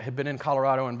people that had been in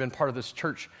Colorado and been part of this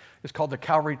church. It's called the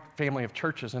Calvary Family of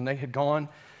Churches, and they had gone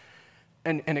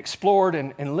and explored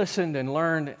and listened and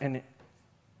learned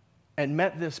and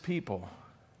met this people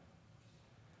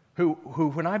who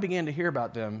when I began to hear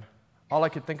about them, all I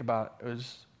could think about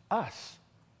was us.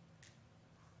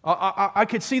 I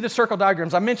could see the circle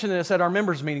diagrams. I mentioned this at our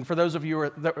members meeting for those of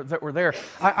you that were there.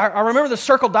 I remember the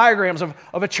circle diagrams of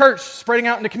a church spreading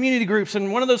out into community groups,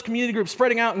 and one of those community groups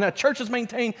spreading out, and that churches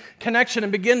maintain connection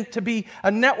and begin to be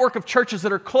a network of churches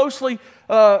that are closely,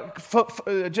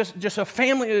 just a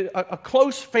family, a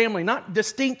close family, not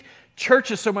distinct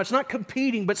churches so much, not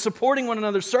competing, but supporting one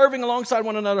another, serving alongside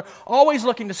one another, always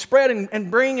looking to spread and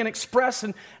bring and express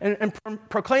and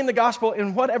proclaim the gospel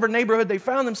in whatever neighborhood they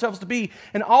found themselves to be,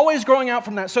 and always growing out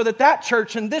from that, so that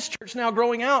church and this church now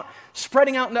growing out,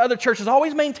 spreading out into other churches,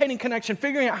 always maintaining connection,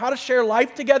 figuring out how to share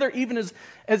life together, even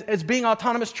as being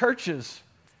autonomous churches,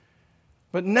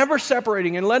 but never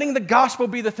separating and letting the gospel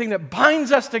be the thing that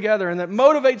binds us together and that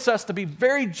motivates us to be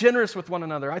very generous with one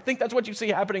another. I think that's what you see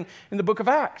happening in the book of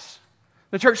Acts.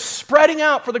 The church spreading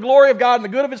out for the glory of God and the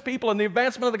good of His people and the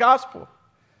advancement of the gospel.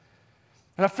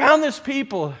 And I found this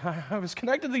people, I was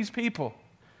connected to these people.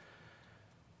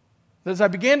 As I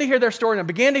began to hear their story and I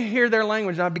began to hear their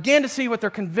language and I began to see what they're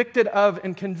convicted of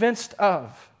and convinced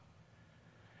of,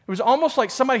 it was almost like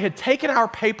somebody had taken our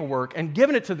paperwork and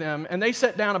given it to them, and they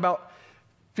sat down about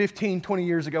 15, 20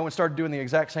 years ago and started doing the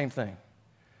exact same thing.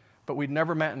 But we'd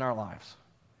never met in our lives.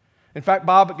 In fact,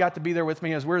 Bob got to be there with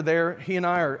me as we're there. He and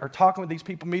I are talking with these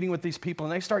people, meeting with these people,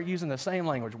 and they start using the same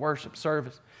language: worship,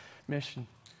 service, mission.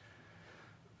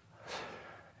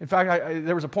 In fact,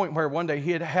 there was a point where one day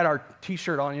he had our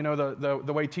T-shirt on, you know,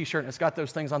 the way T-shirt, and it's got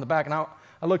those things on the back. And I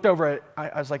looked over at it,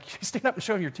 I was like, stand up and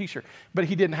show him your T-shirt. But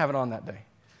he didn't have it on that day.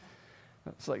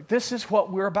 It's like, this is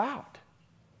what we're about.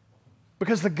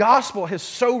 Because the gospel has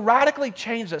so radically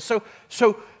changed us,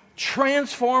 so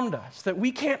transformed us, that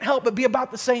we can't help but be about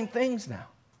the same things now.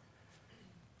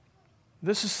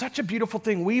 This is such a beautiful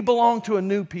thing. We belong to a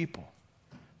new people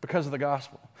because of the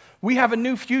gospel. We have a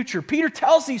new future. Peter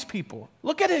tells these people,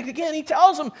 look at it again, he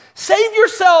tells them, save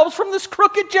yourselves from this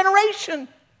crooked generation.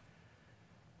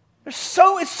 It's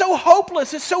so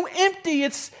hopeless, it's so empty,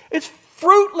 it's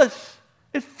fruitless,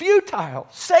 it's futile.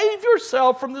 Save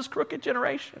yourself from this crooked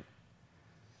generation.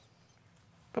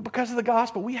 But because of the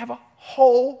gospel, we have a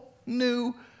whole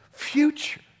new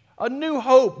future, a new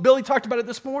hope. Billy talked about it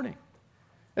this morning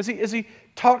as he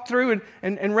talked through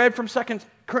and read from 2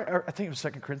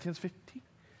 Corinthians 15.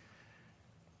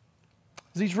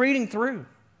 As he's reading through,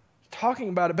 talking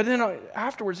about it, but then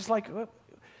afterwards it's like, well,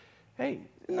 hey,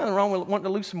 there's nothing wrong with wanting to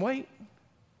lose some weight.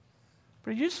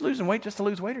 But are you just losing weight just to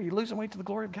lose weight, or are you losing weight to the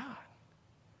glory of God?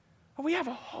 Well, we have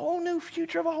a whole new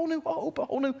future, a whole new hope, a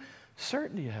whole new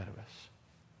certainty ahead of us.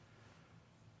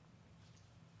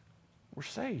 We're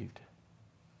saved.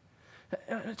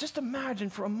 Just imagine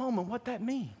for a moment what that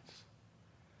means.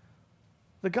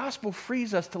 The gospel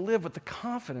frees us to live with the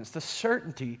confidence, the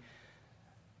certainty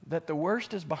that the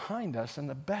worst is behind us and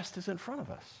the best is in front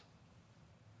of us.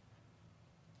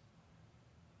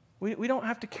 We don't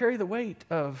have to carry the weight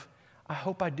of, I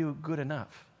hope I do good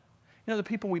enough. You know, the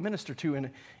people we minister to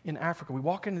in Africa, we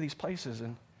walk into these places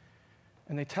and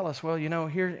they tell us, well, you know,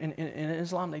 here in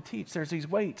Islam they teach there's these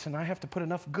weights, and I have to put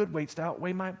enough good weights to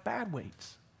outweigh my bad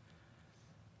weights.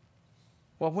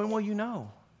 Well, when will you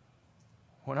know?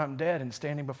 When I'm dead and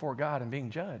standing before God and being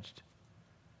judged.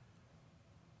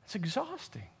 It's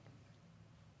exhausting.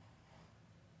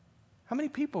 How many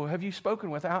people have you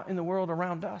spoken with out in the world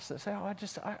around us that say, oh,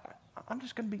 I'm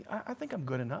just going to be, I think I'm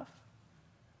good enough?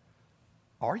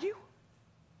 Are you?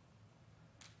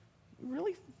 You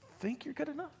really think you're good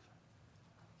enough?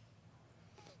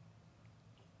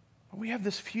 We have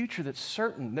this future that's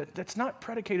certain, that's not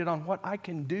predicated on what I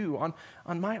can do,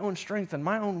 on my own strength and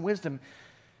my own wisdom.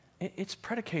 It's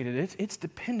predicated, it's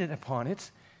dependent upon,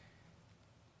 it's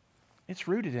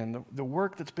rooted in the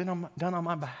work that's been done on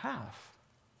my behalf.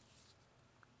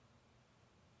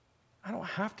 I don't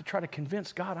have to try to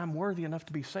convince God I'm worthy enough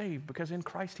to be saved, because in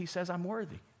Christ He says I'm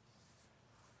worthy.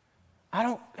 I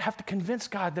don't have to convince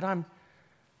God that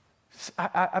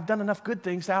I've done enough good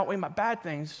things to outweigh my bad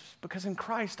things, because in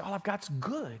Christ all I've got's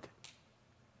good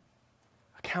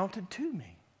accounted to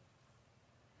me.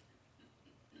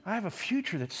 I have a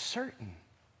future that's certain.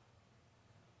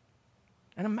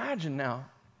 And imagine now,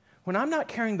 when I'm not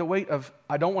carrying the weight of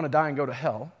I don't want to die and go to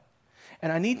hell,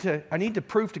 and I need to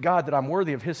prove to God that I'm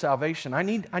worthy of His salvation. I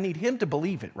need Him to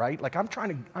believe it, right? Like I'm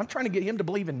trying to get Him to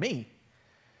believe in me.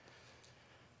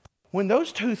 When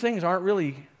those two things aren't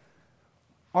really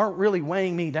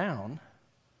weighing me down,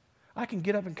 I can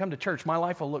get up and come to church. My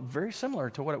life will look very similar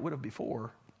to what it would have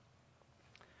before.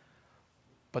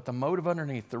 But the motive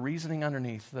underneath, the reasoning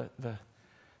underneath,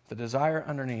 the desire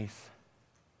underneath,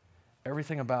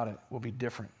 everything about it will be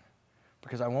different,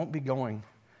 because I won't be going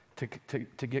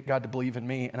to get God to believe in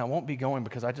me, and I won't be going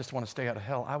because I just want to stay out of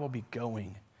hell. I will be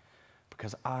going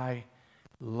because I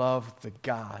love the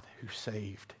God who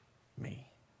saved me.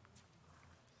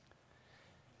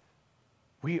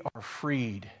 We are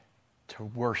freed to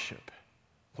worship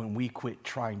when we quit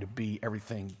trying to be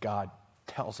everything God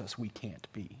tells us we can't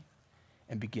be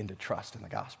and begin to trust in the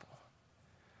gospel.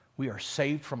 We are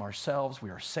saved from ourselves.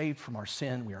 We are saved from our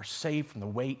sin. We are saved from the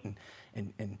weight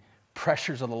and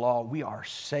pressures of the law. We are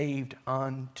saved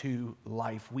unto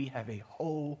life. We have a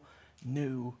whole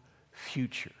new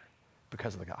future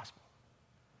because of the gospel.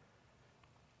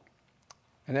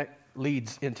 And that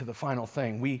leads into the final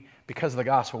thing. Because of the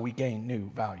gospel, we gain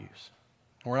new values.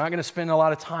 We're not going to spend a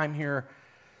lot of time here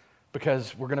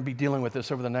because we're going to be dealing with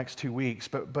this over the next 2 weeks,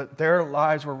 but their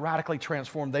lives were radically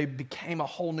transformed. They became a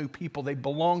whole new people. They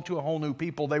belonged to a whole new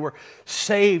people. They were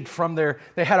saved from were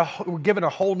given a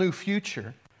whole new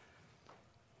future.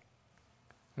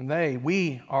 And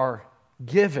we are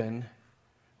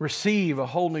receive a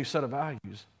whole new set of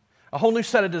values, a whole new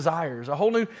set of desires, a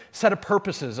whole new set of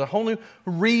purposes, a whole new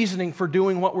reasoning for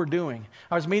doing what we're doing.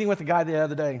 I was meeting with a guy the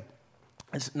other day.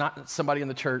 It's not somebody in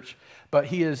the church, but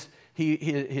he is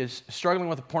struggling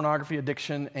with a pornography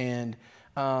addiction, and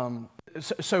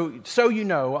so you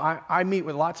know, I meet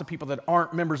with lots of people that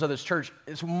aren't members of this church.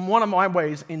 It's one of my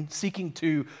ways in seeking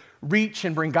to reach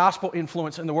and bring gospel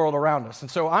influence in the world around us. And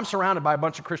so I'm surrounded by a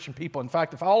bunch of Christian people. In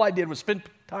fact, if all I did was spend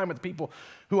time with the people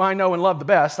who I know and love the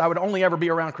best, I would only ever be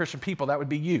around Christian people. That would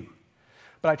be you.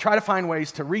 But I try to find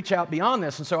ways to reach out beyond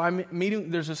this. And so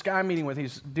there's this guy I'm meeting with.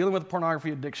 He's dealing with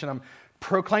pornography addiction. I'm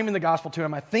proclaiming the gospel to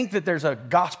him. I think that there's a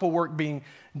gospel work being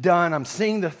done. I'm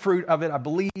seeing the fruit of it, I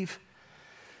believe.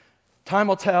 Time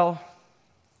will tell.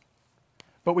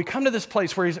 But we come to this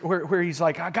place where he's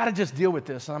like, I got to just deal with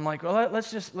this. And I'm like, well,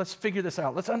 let's figure this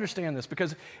out. Let's understand this.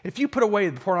 Because if you put away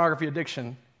the pornography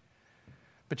addiction,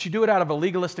 but you do it out of a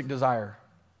legalistic desire,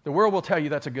 the world will tell you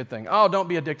that's a good thing. Oh, don't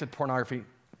be addicted to pornography.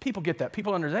 People get that.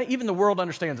 People understand. Even the world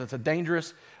understands it's a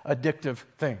dangerous, addictive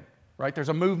thing. Right? There's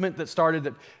a movement that started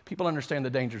that people understand the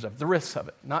dangers of, the risks of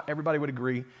it. Not everybody would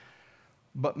agree,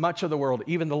 but much of the world,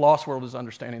 even the lost world, is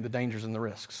understanding the dangers and the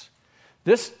risks.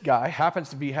 This guy happens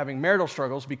to be having marital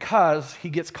struggles because he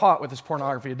gets caught with his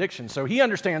pornography addiction. So he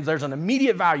understands there's an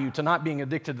immediate value to not being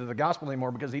addicted to the gospel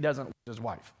anymore because he doesn't lose his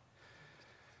wife.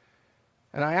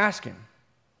 And I ask him,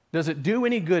 does it do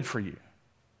any good for you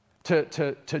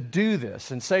to do this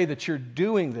and say that you're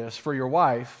doing this for your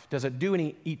wife? Does it do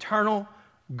any eternal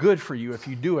good for you if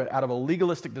you do it out of a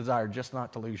legalistic desire just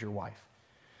not to lose your wife?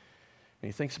 And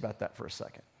he thinks about that for a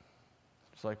second.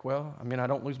 It's like, well, I mean, I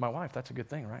don't lose my wife. That's a good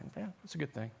thing, right? Yeah, that's a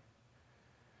good thing.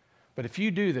 But if you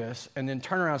do this and then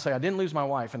turn around and say, I didn't lose my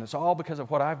wife and it's all because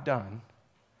of what I've done,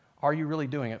 are you really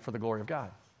doing it for the glory of God?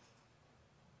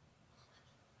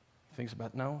 He thinks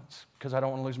about, no, it's because I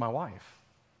don't want to lose my wife.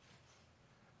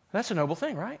 That's a noble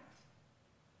thing, right?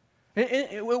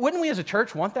 Wouldn't we as a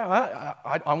church want that?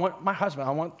 I want my husband.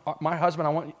 I want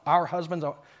our husbands.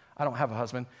 I don't have a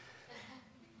husband.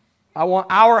 I want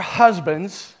our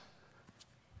husbands.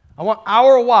 I want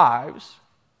our wives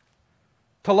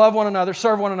to love one another,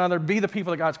 serve one another, be the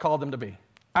people that God's called them to be.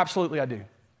 Absolutely, I do.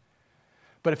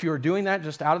 But if you are doing that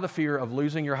just out of the fear of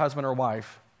losing your husband or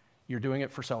wife, you're doing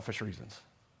it for selfish reasons.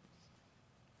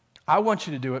 I want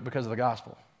you to do it because of the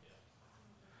gospel.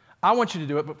 I want you to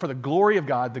do it, but for the glory of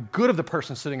God, the good of the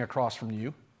person sitting across from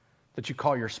you that you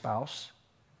call your spouse,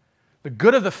 the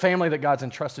good of the family that God's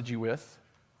entrusted you with,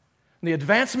 and the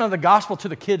advancement of the gospel to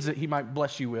the kids that He might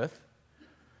bless you with,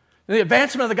 and the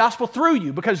advancement of the gospel through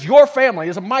you, because your family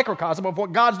is a microcosm of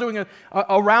what God's doing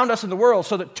around us in the world,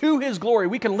 so that to His glory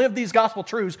we can live these gospel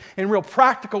truths in real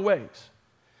practical ways.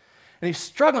 And he's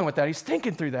struggling with that. He's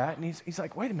thinking through that, and he's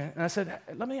like, wait a minute. And I said,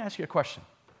 let me ask you a question.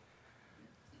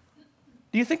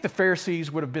 Do you think the Pharisees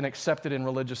would have been accepted in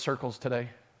religious circles today?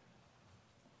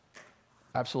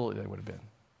 Absolutely, they would have been.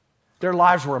 Their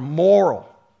lives were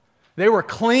moral. They were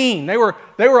clean. They were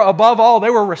above all, they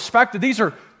were respected. These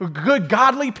are good,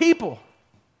 godly people.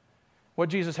 What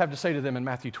did Jesus have to say to them in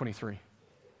Matthew 23?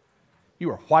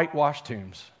 You are whitewashed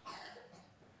tombs.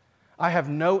 I have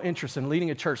no interest in leading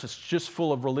a church that's just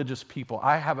full of religious people.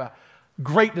 I have a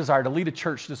great desire to lead a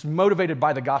church that's motivated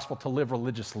by the gospel to live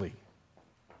religiously,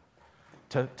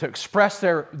 to express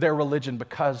their religion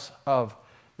because of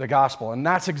the gospel. And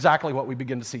that's exactly what we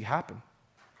begin to see happen.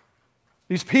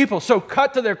 These people, so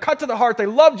cut to the heart, they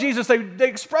love Jesus, they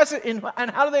express it,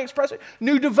 and how do they express it?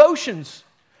 New devotions,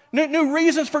 new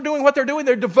reasons for doing what they're doing.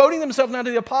 They're devoting themselves now to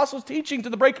the apostles' teaching, to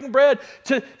the breaking bread,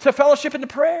 to fellowship and to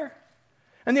prayer.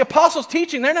 And the apostles'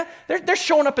 teaching, they're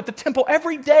showing up at the temple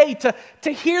every day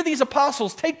to hear these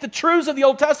apostles take the truths of the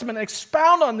Old Testament and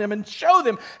expound on them and show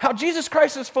them how Jesus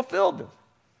Christ has fulfilled them.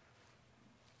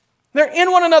 They're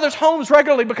in one another's homes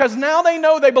regularly because now they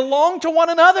know they belong to one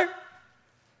another.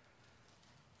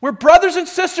 We're brothers and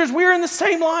sisters. We're in the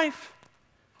same life.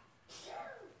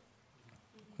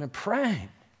 And praying,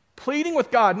 pleading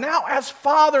with God, now as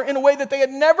Father in a way that they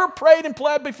had never prayed and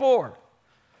pled before.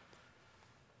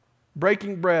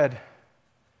 Breaking bread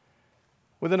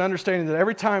with an understanding that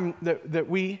every time that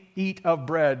we eat of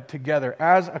bread together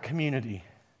as a community,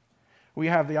 we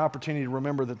have the opportunity to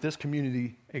remember that this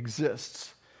community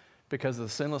exists because of the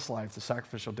sinless life, the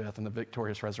sacrificial death, and the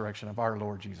victorious resurrection of our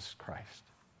Lord Jesus Christ.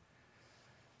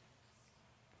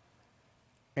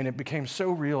 And it became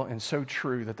so real and so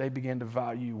true that they began to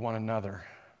value one another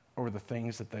over the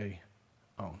things that they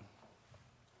own.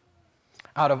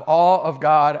 Out of awe of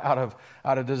God,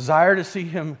 out of desire to see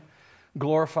Him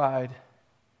glorified,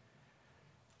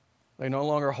 they no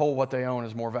longer hold what they own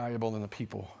as more valuable than the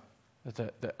people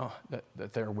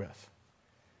that they're with.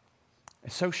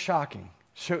 It's so shocking,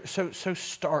 so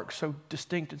stark, so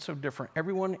distinct, and so different.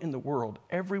 Everyone in the world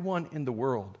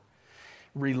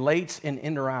relates and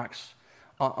interacts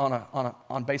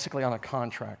on basically on a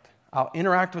contract. I'll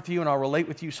interact with you and I'll relate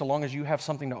with you so long as you have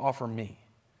something to offer me.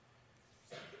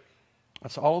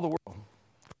 That's all of the world.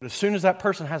 But as soon as that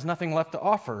person has nothing left to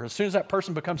offer, as soon as that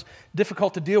person becomes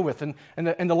difficult to deal with, and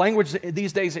the language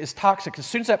these days is toxic, as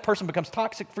soon as that person becomes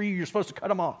toxic for you, you're supposed to cut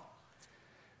them off.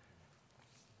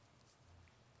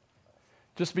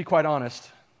 Just to be quite honest,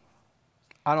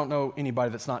 I don't know anybody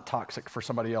that's not toxic for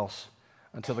somebody else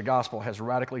until the gospel has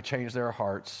radically changed their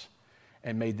hearts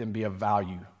and made them be of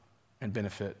value and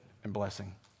benefit and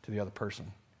blessing to the other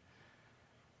person.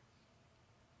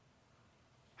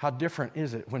 How different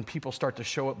is it when people start to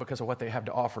show up because of what they have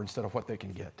to offer instead of what they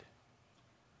can get?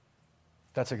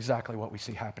 That's exactly what we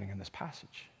see happening in this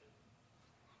passage.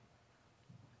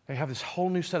 They have this whole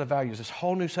new set of values, this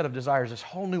whole new set of desires, this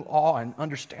whole new awe and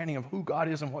understanding of who God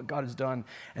is and what God has done,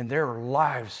 and their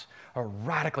lives are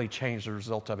radically changed as a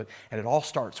result of it. And it all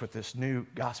starts with this new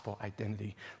gospel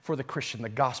identity. For the Christian, the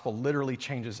gospel literally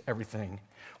changes everything.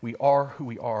 We are who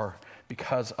we are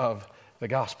because of the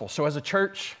gospel. So as a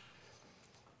church,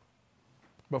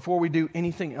 before we do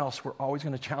anything else, we're always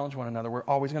going to challenge one another. We're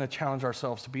always going to challenge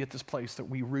ourselves to be at this place that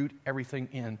we root everything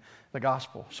in the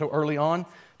gospel. So early on,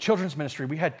 children's ministry,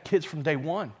 we had kids from day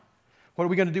one. What are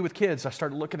we going to do with kids? I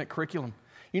started looking at curriculum.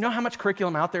 You know how much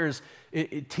curriculum out there is,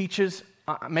 it teaches,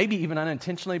 maybe even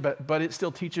unintentionally, but it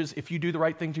still teaches if you do the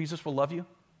right thing, Jesus will love you?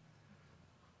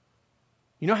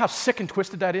 You know how sick and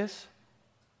twisted that is?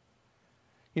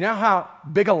 You know how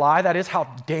big a lie that is, how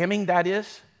damning that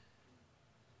is?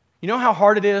 You know how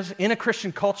hard it is in a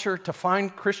Christian culture to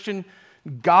find Christian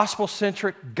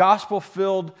gospel-centric,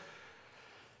 gospel-filled,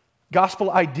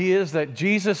 gospel ideas that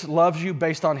Jesus loves you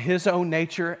based on His own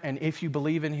nature, and if you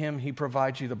believe in Him, He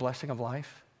provides you the blessing of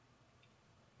life?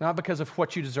 Not because of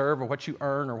what you deserve or what you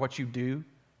earn or what you do,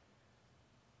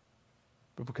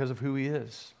 but because of who He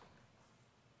is.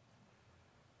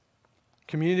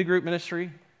 Community group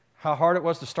ministry, how hard it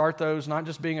was to start those, not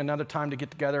just being another time to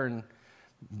get together and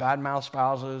badmouth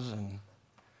spouses and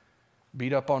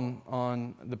beat up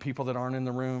on the people that aren't in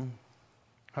the room.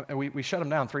 We shut them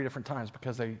down 3 different times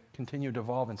because they continued to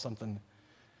evolve in something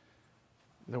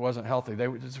that wasn't healthy. They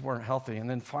just weren't healthy. And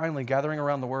then finally, gathering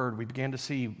around the Word, we began to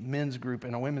see men's group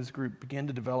and a women's group begin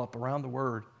to develop around the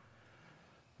Word.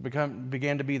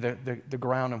 Began to be the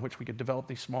ground in which we could develop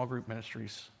these small group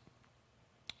ministries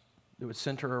that would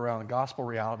center around gospel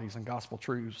realities and gospel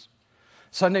truths.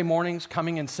 Sunday mornings,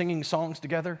 coming and singing songs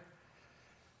together.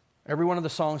 Every one of the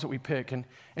songs that we pick. And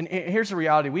here's the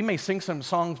reality. We may sing some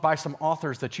songs by some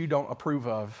authors that you don't approve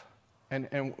of.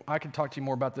 And I can talk to you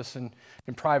more about this in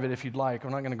private if you'd like.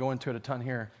 I'm not going to go into it a ton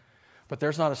here. But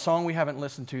there's not a song we haven't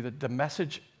listened to that the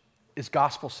message is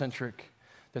gospel-centric,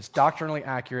 that's doctrinally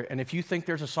accurate. And if you think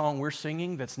there's a song we're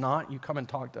singing that's not, you come and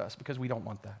talk to us because we don't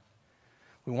want that.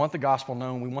 We want the gospel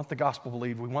known. We want the gospel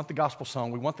believed. We want the gospel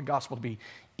sung. We want the gospel to be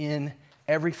in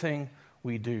everything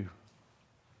we do.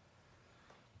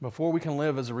 Before we can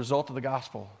live as a result of the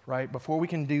gospel, right? Before we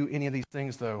can do any of these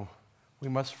things, though, we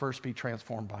must first be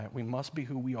transformed by it. We must be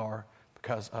who we are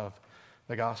because of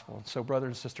the gospel. And so, brother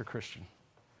and sister Christian,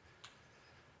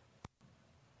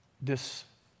 this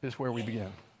is where we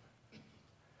begin.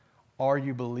 Are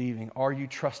you believing? Are you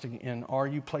trusting in? Are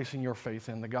you placing your faith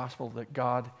in the gospel that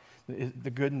God, the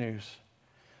good news,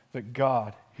 that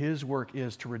God, His work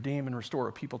is to redeem and restore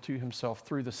a people to Himself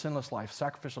through the sinless life,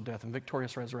 sacrificial death, and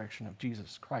victorious resurrection of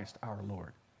Jesus Christ our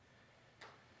Lord?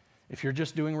 If you're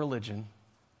just doing religion,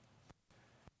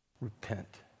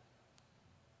 repent.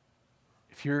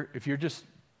 If you're just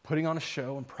putting on a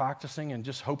show and practicing and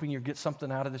just hoping you get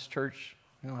something out of this church,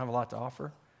 you don't have a lot to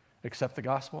offer, accept the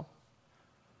gospel.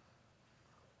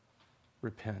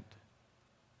 Repent.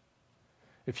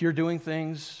 If you're doing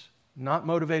things not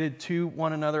motivated to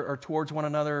one another or towards one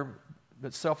another,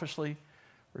 but selfishly,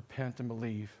 repent and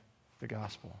believe the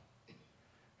gospel.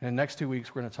 And in the next 2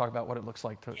 weeks, we're going to talk about what it looks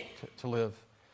like to live